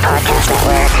Disgusting Podcast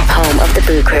Network. Home of the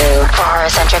Boo Crew. For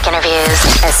horror-centric interviews.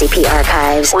 SCP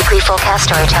archives. Weekly full-cast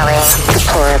storytelling.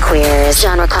 Horror queers.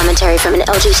 Genre commentary from an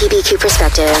LGBTQ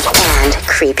perspective. And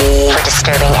creepy. For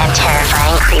disturbing and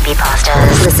terrifying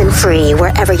creepypastas. Listen free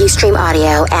wherever you stream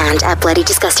audio and at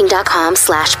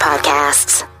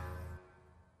bloodydisgusting.com/podcasts.